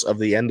course of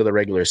the end of the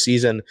regular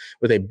season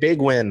with a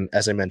big win,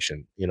 as I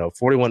mentioned,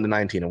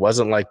 41-19. It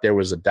wasn't like there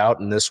was a doubt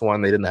in this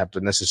one. They didn't have to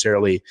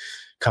necessarily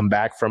come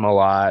back from a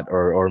lot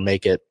or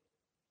make it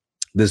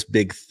this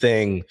big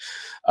thing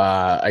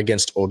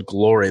against Old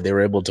Glory. They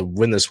were able to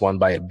win this one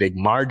by a big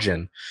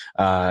margin,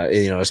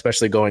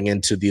 especially going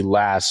into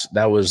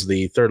that was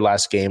the third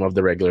last game of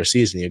the regular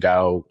season.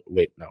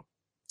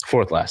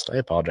 Fourth last. I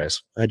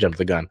apologize. I jumped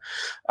the gun.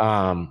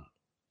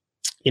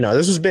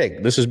 This was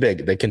big. This was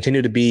big. They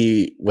continue to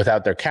be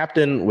without their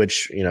captain,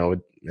 which,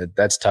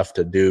 that's tough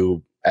to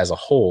do as a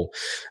whole.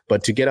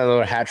 But to get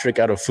another hat trick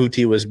out of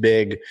Futi was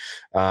big.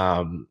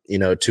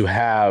 To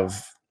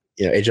have,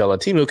 AJ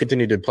Latimu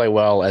continue to play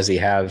well as he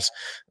has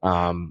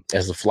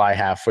as the fly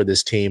half for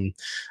this team.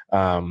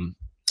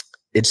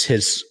 it's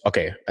his.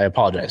 Okay, I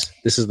apologize.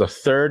 This is the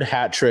third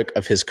hat trick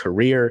of his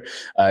career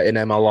in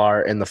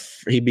MLR, and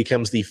he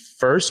becomes the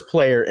first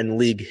player in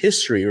league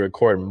history to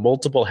record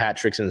multiple hat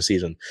tricks in a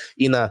season.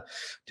 Ina,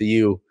 to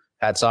you,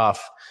 hats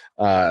off.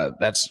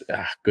 That's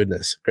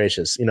goodness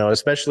gracious.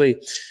 Especially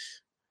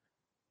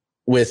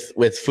with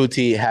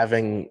Futi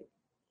having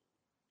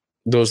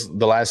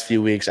the last few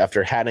weeks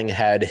after having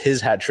had his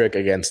hat trick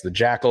against the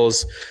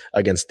Jackals,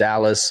 against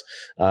Dallas.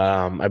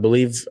 I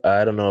believe,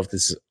 I don't know if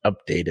this is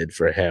updated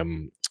for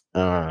him.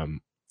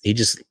 He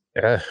just,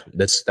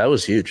 that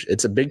was huge.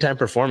 It's a big time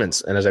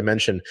performance. And as I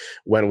mentioned,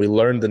 when we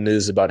learned the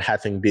news about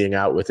Hathing being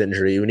out with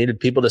injury, we needed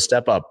people to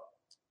step up.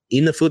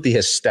 Ina Futi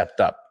has stepped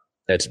up.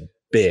 That's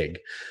big.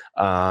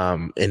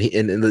 And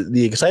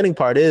the exciting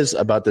part is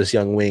about this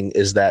young wing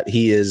is that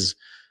he is,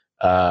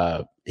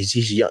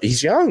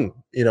 he's young.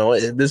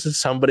 This is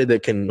somebody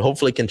that can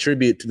hopefully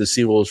contribute to the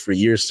Seawolves for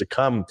years to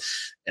come,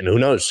 and who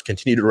knows,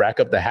 continue to rack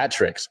up the hat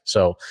tricks.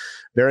 So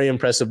very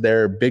impressive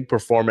there. Big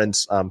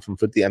performance from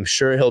Futi. I'm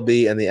sure he'll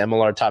be in the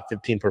MLR top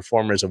 15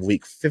 performers of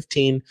week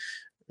 15.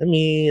 I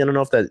don't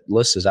know if that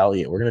list is out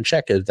yet. We're going to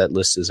check if that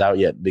list is out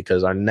yet,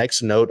 because our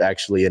next note,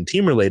 actually, in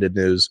team-related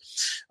news,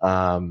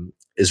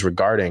 is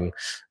regarding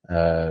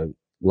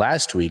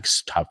last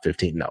week's top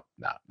 15. No,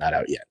 not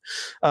out yet.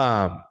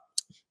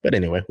 But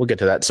anyway, we'll get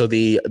to that. So on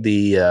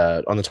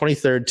the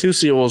 23rd, 2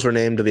 Seawolves were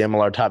named to the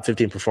MLR top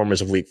 15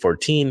 performers of week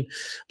 14.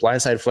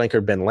 Blindside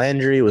flanker Ben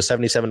Landry with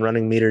 77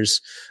 running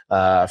meters,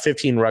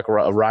 15 ruck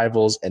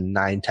arrivals, and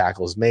 9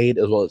 tackles made,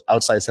 as well as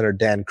outside center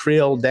Dan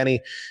Creel.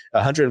 Danny,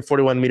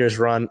 141 meters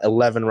run,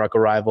 11 ruck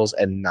arrivals,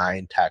 and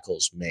 9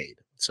 tackles made.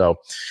 So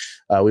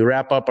we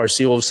wrap up our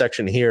Seawolves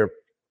section here.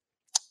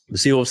 The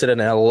Seawolves sit at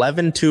an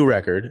 11-2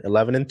 record,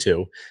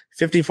 11-2,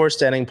 54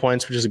 standing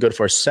points, which is good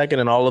for second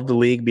in all of the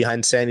league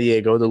behind San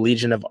Diego. The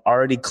Legion have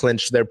already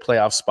clinched their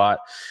playoff spot.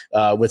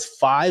 With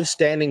 5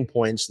 standing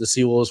points, the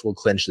Seawolves will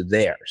clinch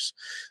theirs.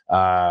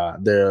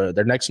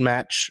 Their next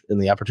match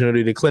and the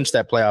opportunity to clinch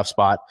that playoff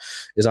spot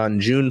is on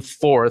June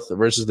 4th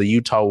versus the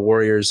Utah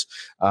Warriors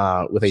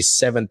with a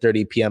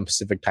 7:30 p.m.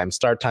 Pacific time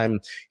start time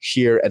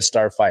here at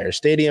Starfire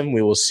Stadium.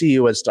 We will see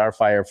you at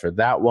Starfire for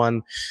that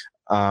one.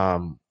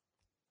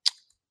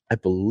 I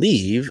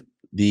believe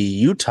the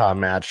Utah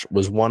match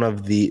was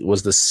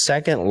the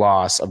second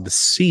loss of the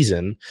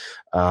season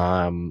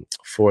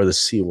for the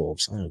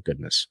Seawolves. Oh,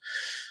 goodness.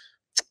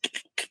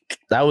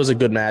 That was a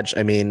good match.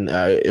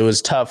 It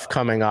was tough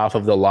coming off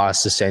of the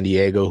loss to San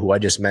Diego, who I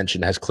just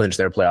mentioned has clinched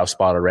their playoff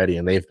spot already,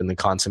 and they've been the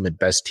consummate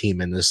best team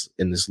in this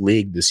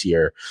league this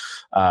year.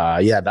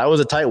 That was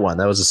a tight one.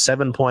 That was a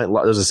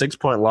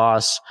 6-point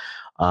loss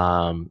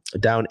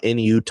down in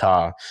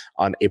Utah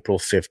on April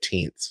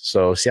 15th.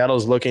 So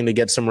Seattle's looking to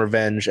get some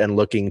revenge and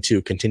looking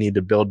to continue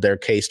to build their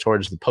case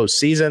towards the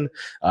postseason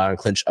and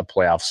clinch a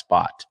playoff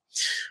spot.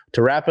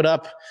 To wrap it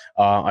up,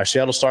 our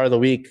Seattle Star of the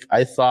Week,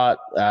 I thought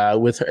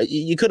with her,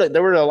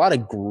 there were a lot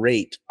of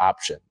great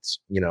options,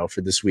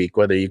 for this week,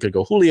 whether you could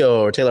go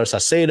Julio or Taylor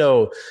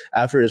Saucedo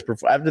after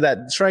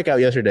that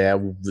strikeout yesterday. I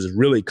was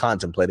really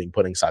contemplating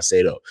putting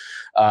Saucedo.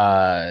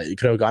 You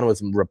could have gone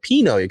with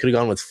Rapinoe. You could have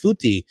gone with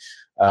Futi.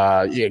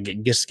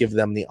 Just give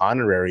them the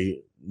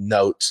honorary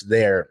notes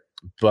there.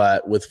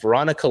 But with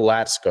Veronica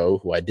Latsko,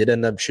 who I did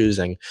end up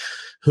choosing,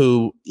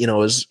 who,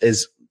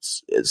 is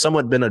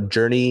somewhat been a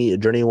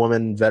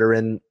journeywoman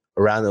veteran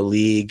around the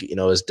league,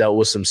 has dealt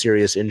with some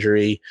serious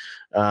injury,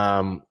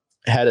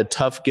 had a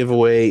tough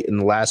giveaway in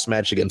the last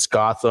match against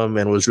Gotham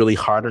and was really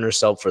hard on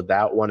herself for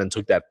that one and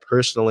took that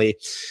personally.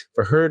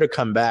 For her to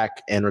come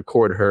back and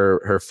record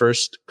her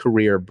first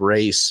career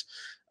brace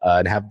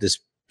and have this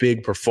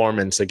big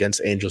performance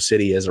against Angel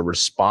City as a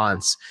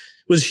response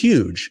was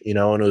huge, and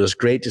it was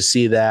great to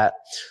see that.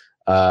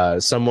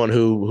 Someone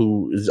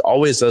who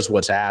always does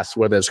what's asked,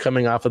 whether it's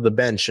coming off of the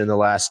bench in the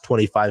last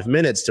 25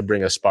 minutes to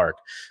bring a spark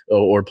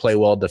or play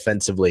well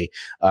defensively.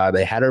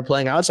 They had her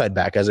playing outside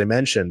back, as I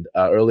mentioned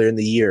earlier in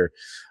the year,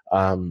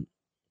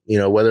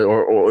 whether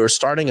or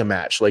starting a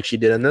match like she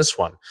did in this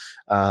one.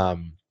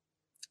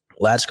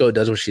 Latsko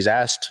does what she's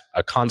asked,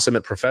 a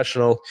consummate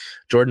professional.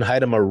 Jordan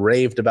Heidema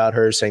raved about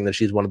her, saying that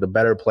she's one of the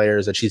better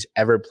players that she's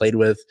ever played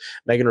with.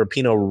 Megan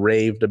Rapinoe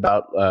raved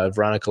about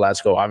Veronica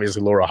Latsko.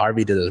 Obviously, Laura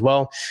Harvey did as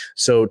well.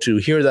 So to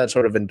hear that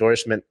sort of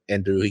endorsement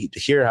and to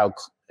hear how,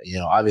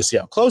 obviously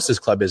how close this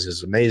club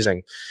is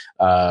amazing.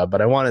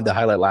 But I wanted to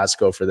highlight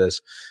Latsko for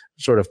this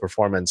sort of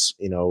performance,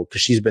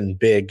 because she's been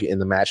big in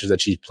the matches that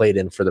she's played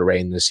in for the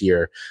Reign this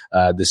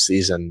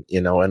season,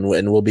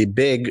 and will be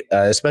big,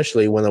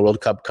 especially when the World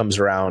Cup comes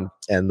around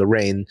and the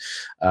Reign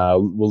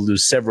will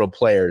lose several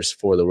players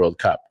for the World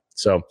Cup.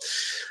 So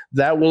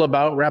that will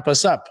about wrap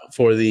us up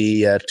for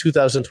the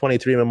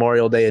 2023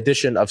 Memorial Day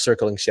edition of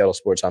Circling Seattle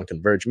Sports on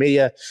Converge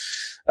Media.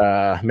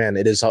 Man,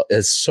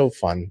 it's so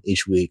fun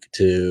each week,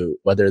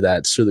 whether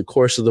that's through the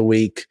course of the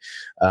week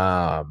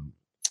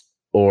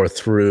or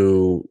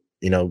through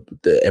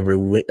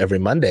every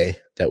Monday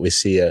that we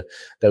see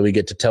that we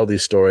get to tell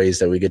these stories,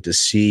 that we get to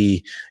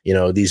see,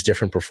 these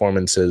different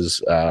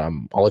performances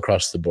all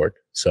across the board.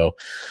 So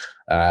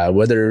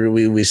whether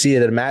we see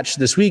it at a match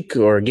this week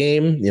or a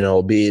game,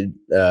 be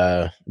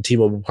it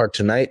T-Mobile Park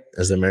tonight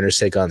as the Mariners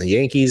take on the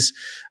Yankees,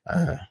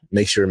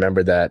 make sure you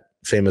remember that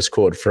famous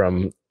quote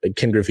from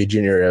Ken Griffey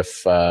Jr.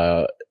 If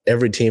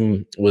every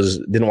team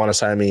didn't want to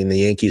sign me and the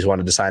Yankees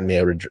wanted to sign me,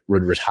 I would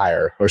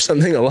retire, or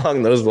something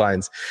along those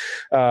lines.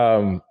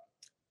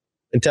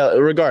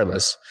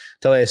 Regardless,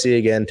 until I see you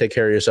again, take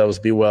care of yourselves,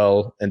 be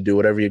well, and do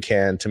whatever you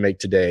can to make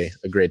today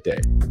a great day.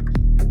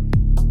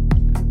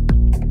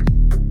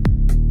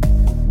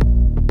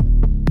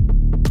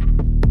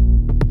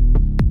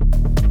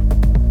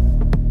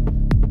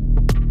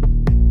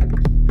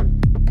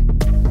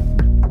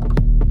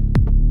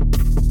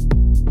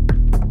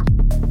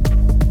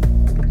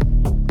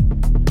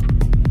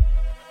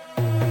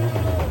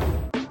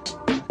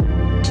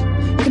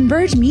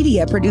 Converge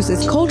Media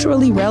produces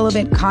culturally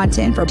relevant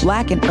content for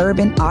Black and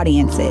urban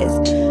audiences.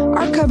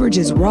 Our coverage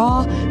is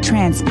raw,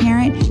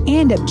 transparent,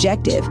 and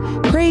objective,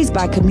 praised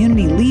by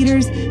community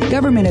leaders,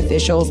 government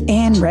officials,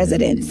 and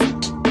residents.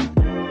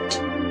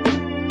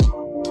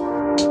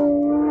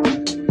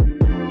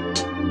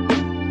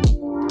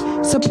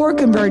 Support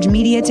Converge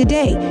Media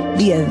today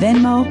via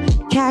Venmo,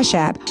 Cash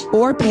App,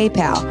 or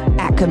PayPal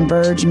at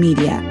Converge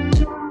Media.